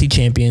defending NFC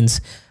champions.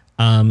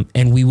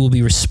 And we will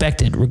be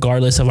respected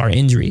regardless of our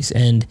injuries.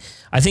 And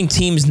I think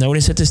teams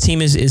notice that this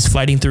team is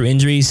fighting through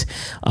injuries,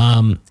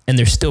 and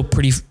they're still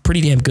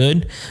pretty damn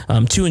good.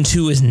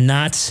 2-2 is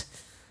not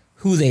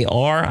who they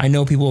are. I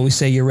know people always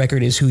say your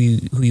record is who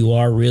you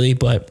are, really,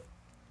 but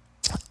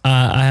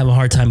I have a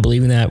hard time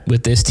believing that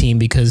with this team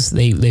because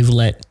they've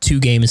let 2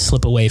 games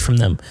slip away from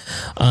them.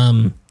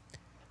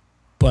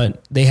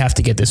 But they have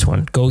to get this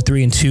one. Go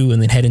 3-2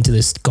 and then head into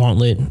this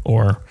gauntlet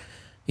or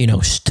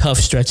tough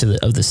stretch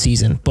of the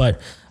season. But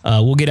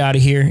we'll get out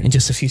of here in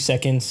just a few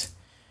seconds.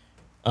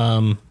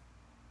 Yeah,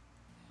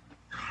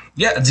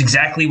 it's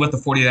exactly what the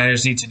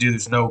 49ers need to do.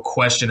 There's no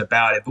question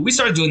about it. But we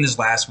started doing this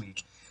last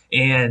week,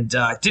 and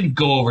it didn't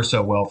go over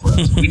so well for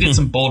us. We did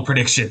some bold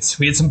predictions.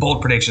 We had some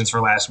bold predictions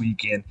for last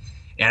weekend,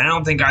 and I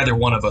don't think either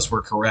one of us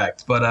were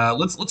correct. But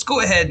let's go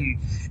ahead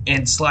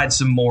and slide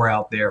some more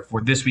out there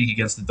for this week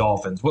against the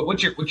Dolphins.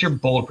 What's your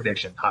bold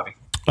prediction, Javi?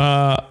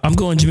 I'm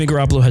going Jimmy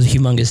Garoppolo has a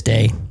humongous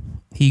day.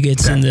 He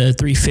gets in the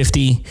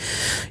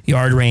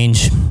 350-yard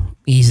range.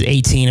 He's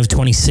 18 of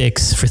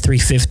 26 for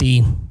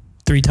 350,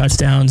 3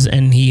 touchdowns,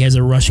 and he has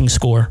a rushing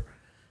score.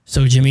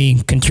 So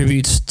Jimmy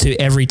contributes to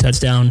every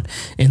touchdown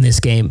in this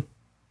game.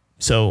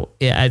 So,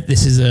 yeah,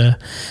 this is a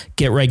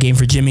get-right game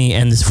for Jimmy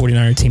and this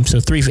 49er team. So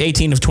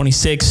 18 of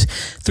 26,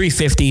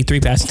 350, 3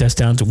 passing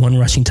touchdowns, 1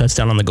 rushing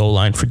touchdown on the goal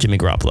line for Jimmy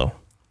Garoppolo.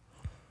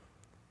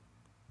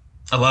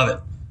 I love it.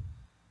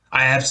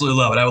 I absolutely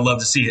love it. I would love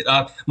to see it.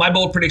 My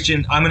bold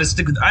prediction, I'm going to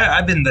stick with –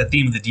 I've been the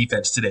theme of the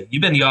defense today.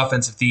 You've been the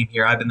offensive theme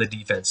here. I've been the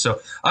defense.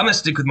 So I'm going to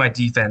stick with my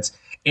defense,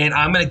 and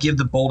I'm going to give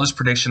the boldest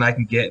prediction I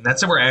can get, and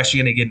that's that we're actually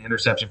going to get an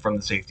interception from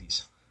the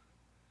safeties.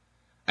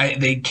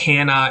 They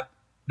cannot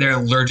 – they're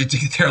allergic to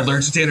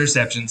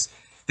interceptions.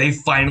 They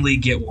finally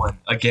get one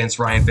against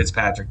Ryan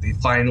Fitzpatrick. They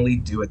finally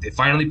do it. They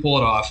finally pull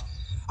it off.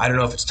 I don't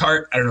know if it's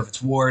Tart. I don't know if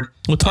it's Ward.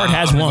 Well, Tart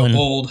has one.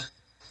 Bold.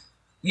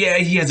 Yeah,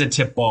 he has a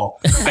tip ball.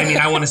 I mean,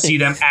 I want to see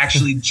them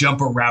actually jump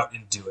a route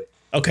and do it.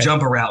 Okay.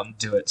 Jump a route and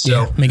do it.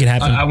 So yeah, make it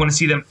happen. I want to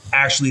see them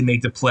actually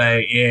make the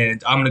play,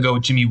 and I'm going to go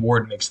with Jimmy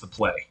Ward makes the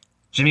play.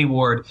 Jimmy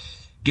Ward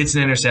gets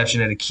an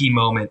interception at a key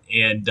moment,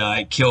 and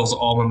it kills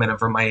all momentum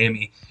for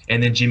Miami.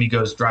 And then Jimmy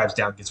drives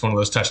down, gets one of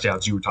those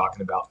touchdowns you were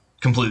talking about.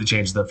 Completely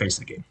changes the face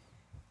of the game.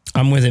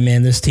 I'm with it,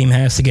 man. This team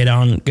has to get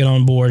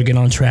on board, get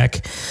on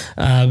track,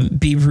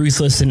 be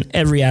ruthless in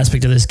every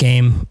aspect of this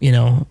game.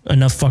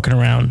 Enough fucking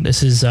around.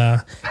 This is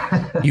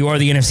you are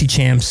the NFC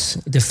champs,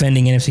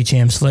 defending NFC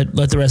champs. Let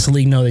the rest of the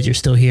league know that you're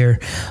still here.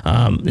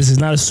 This is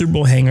not a Super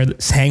Bowl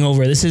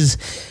hangover. This is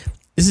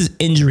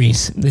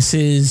injuries. This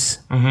is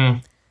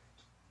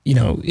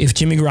if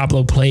Jimmy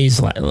Garoppolo plays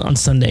on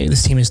Sunday,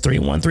 this team is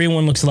 3-1.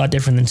 3-1 looks a lot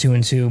different than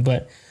 2-2,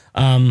 but.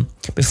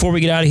 Before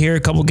we get out of here, a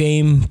couple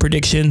game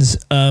predictions.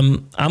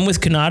 I'm with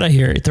Kanata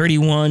here.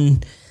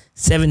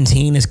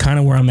 31-17 is kind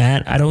of where I'm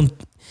at. I don't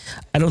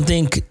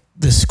think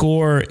the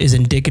score is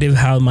indicative of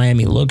how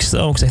Miami looks,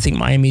 though, because I think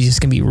Miami is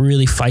just going to be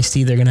really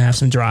feisty. They're going to have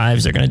some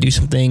drives. They're going to do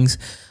some things.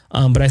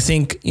 But I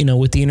think,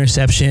 with the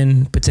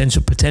interception,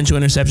 potential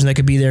interception that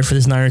could be there for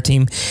this Niner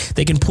team,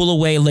 they can pull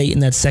away late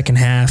in that second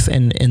half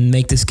and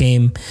make this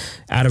game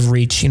out of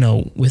reach,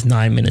 with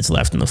 9 minutes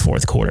left in the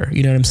fourth quarter.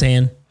 You know what I'm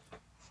saying?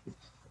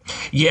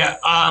 Yeah,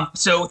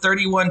 so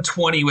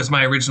 31-20 was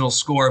my original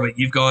score, but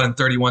you've gone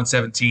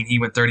 31-17. He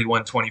went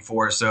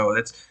 31-24, so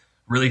that's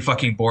really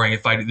fucking boring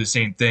if I do the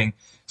same thing.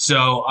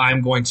 So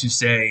I'm going to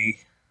say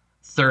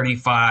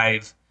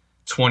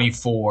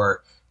 35-24,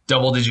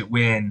 double-digit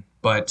win,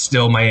 but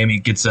still Miami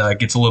gets a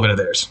little bit of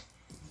theirs.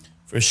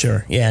 For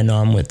sure. Yeah, no,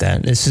 I'm with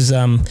that. This is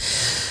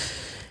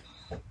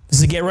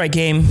a get right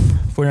game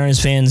for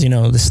 49ers fans.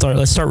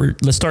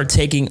 Let's start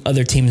taking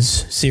other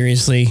teams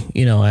seriously.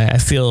 I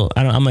feel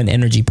I'm an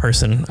energy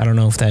person. I don't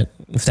know if that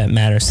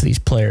matters to these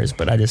players,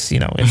 but I just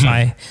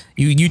if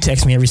you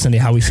text me every Sunday,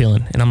 how we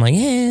feeling, and I'm like,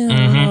 yeah, I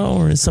don't know.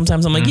 Or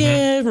sometimes I'm like,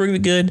 yeah, we're gonna be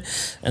good,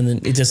 and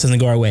then it just doesn't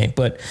go our way.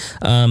 But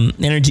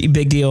energy,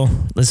 big deal.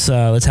 Let's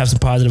have some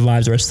positive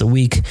vibes the rest of the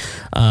week.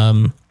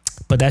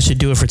 But that should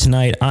do it for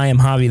tonight. I am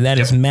Javi. That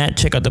is Matt.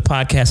 Check out the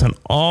podcast on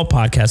all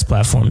podcast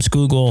platforms: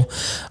 Google,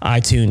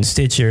 iTunes,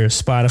 Stitcher,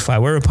 Spotify,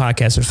 wherever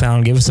podcasts are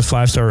found. Give us a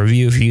 5-star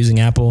review if you're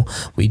using Apple.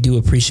 We do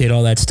appreciate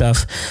all that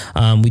stuff.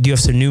 We do have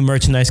some new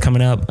merchandise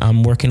coming up.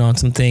 I'm working on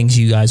some things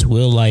you guys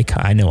will like.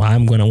 I know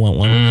I'm going to want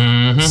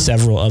one.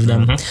 Several of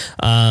them.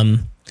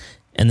 And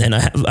then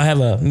I have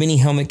a mini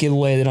helmet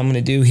giveaway that I'm going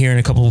to do here in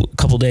a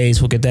couple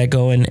days. We'll get that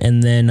going.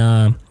 And then,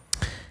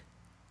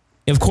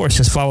 of course,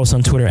 just follow us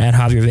on Twitter at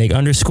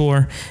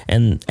JavierVeg_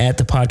 and at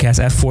the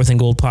podcast at 4th and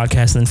Gold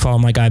Podcast. And then follow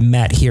my guy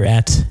Matt here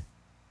at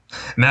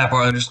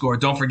Matt_.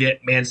 Don't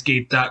forget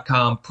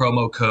manscaped.com,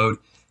 promo code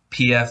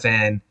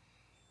PFN.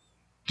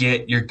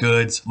 Get your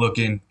goods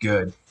looking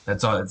good.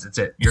 That's all. That's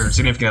it. Your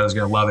significant other's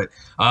going to love it.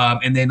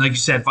 And then, like you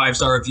said,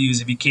 5-star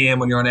reviews if you can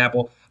when you're on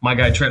Apple. My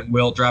guy Trent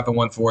Wilt dropping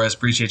one for us.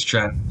 Appreciate you,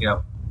 Trent. You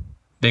know,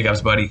 big ups,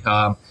 buddy.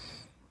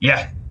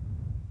 Yeah,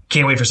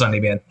 can't wait for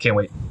Sunday, man. Can't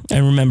wait.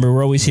 And remember,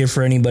 we're always here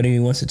for anybody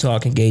who wants to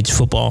talk engage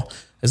football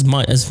as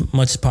much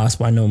as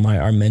possible. I know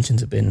our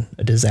mentions have been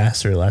a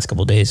disaster the last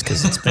couple of days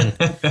because it's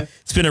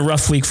been a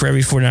rough week for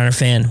every 49er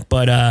fan.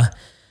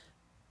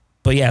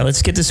 But yeah,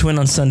 let's get this win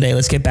on Sunday.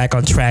 Let's get back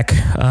on track.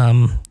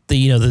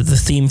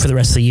 The theme for the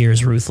rest of the year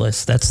is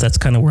ruthless. That's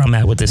kind of where I'm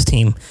at with this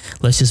team.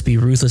 Let's just be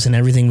ruthless in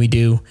everything we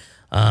do.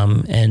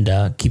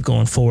 And keep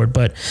going forward.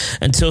 But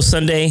until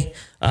Sunday,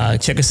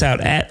 check us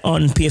out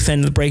on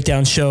PFN, the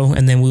Breakdown Show,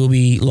 and then we'll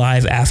be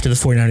live after the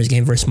 49ers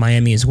game versus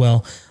Miami as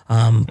well.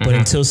 But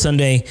until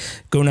Sunday,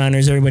 go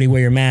Niners, everybody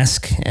wear your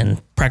mask and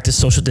practice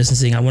social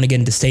distancing. I want to get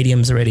into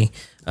stadiums already.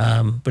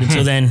 But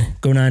until then,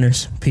 go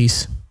Niners.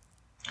 Peace.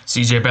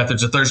 CJ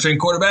Beathard's a third-string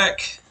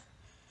quarterback.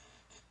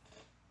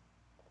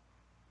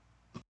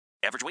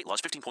 Average weight loss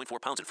 15.4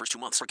 pounds in first 2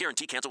 months. For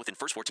guarantee cancel within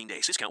first 14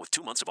 days. Discount with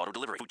 2 months of auto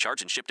delivery. Food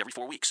charged and shipped every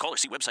 4 weeks. Call or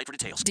see website for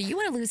details. Do you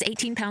want to lose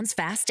 18 pounds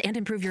fast and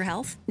improve your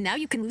health? Now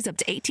you can lose up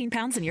to 18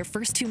 pounds in your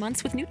first 2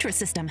 months with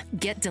Nutrisystem.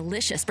 Get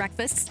delicious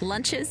breakfasts,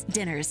 lunches,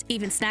 dinners,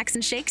 even snacks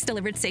and shakes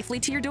delivered safely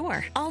to your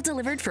door. All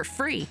delivered for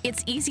free.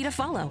 It's easy to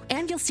follow,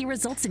 and you'll see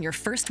results in your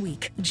first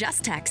week.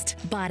 Just text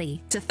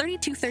BODY to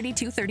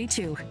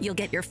 323232. You'll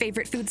get your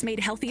favorite foods made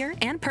healthier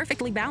and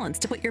perfectly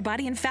balanced to put your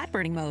body in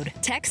fat-burning mode.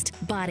 Text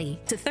BODY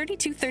to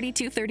 323232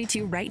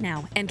 right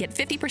now and get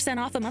 50%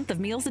 off a month of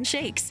meals and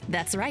shakes.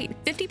 That's right,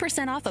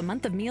 50% off a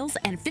month of meals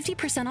and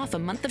 50% off a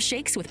month of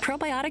shakes with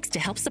probiotics to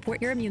help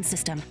support your immune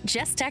system.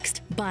 Just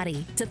text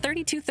BODY to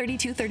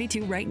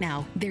 323232 right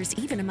now. There's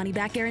even a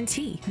money-back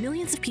guarantee.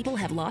 Millions of people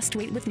have lost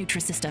weight with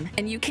Nutrisystem,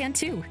 and you can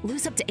too.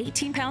 Lose up to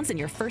 18 pounds in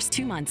your first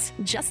 2 months.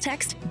 Just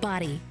text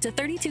BODY to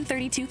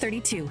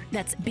 323232.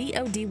 That's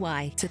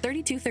BODY to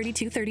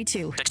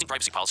 323232. Texting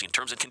privacy policy and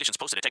terms and conditions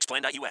posted at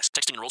textplan.us.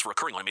 Texting enrolls for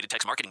recurring automated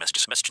text marketing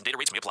messages. Message and data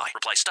rates may apply.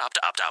 Reply STOP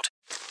to opt out.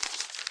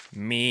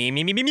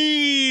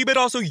 Me, but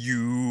also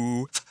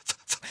you.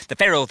 The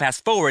Pharaoh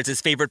fast forwards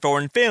his favorite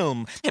foreign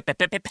film,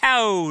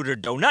 Powder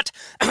Donut.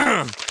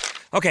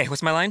 Okay,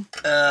 what's my line?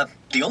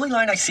 The only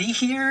line I see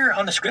here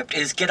on the script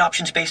is get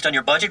options based on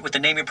your budget with the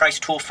Name Your Price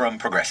tool from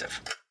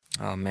Progressive.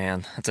 Oh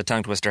man, that's a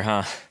tongue twister,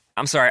 huh?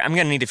 I'm sorry, I'm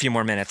gonna need a few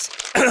more minutes.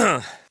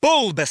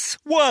 Bulbous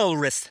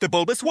Walrus, the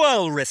Bulbous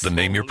Walrus. The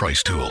Name Your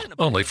Price tool,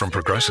 only from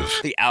Progressive.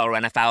 The owl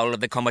ran afoul of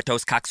the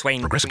comatose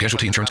coxswain. Progressive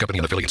Casualty Insurance Company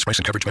and affiliates. Price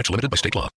and coverage match limited by state law.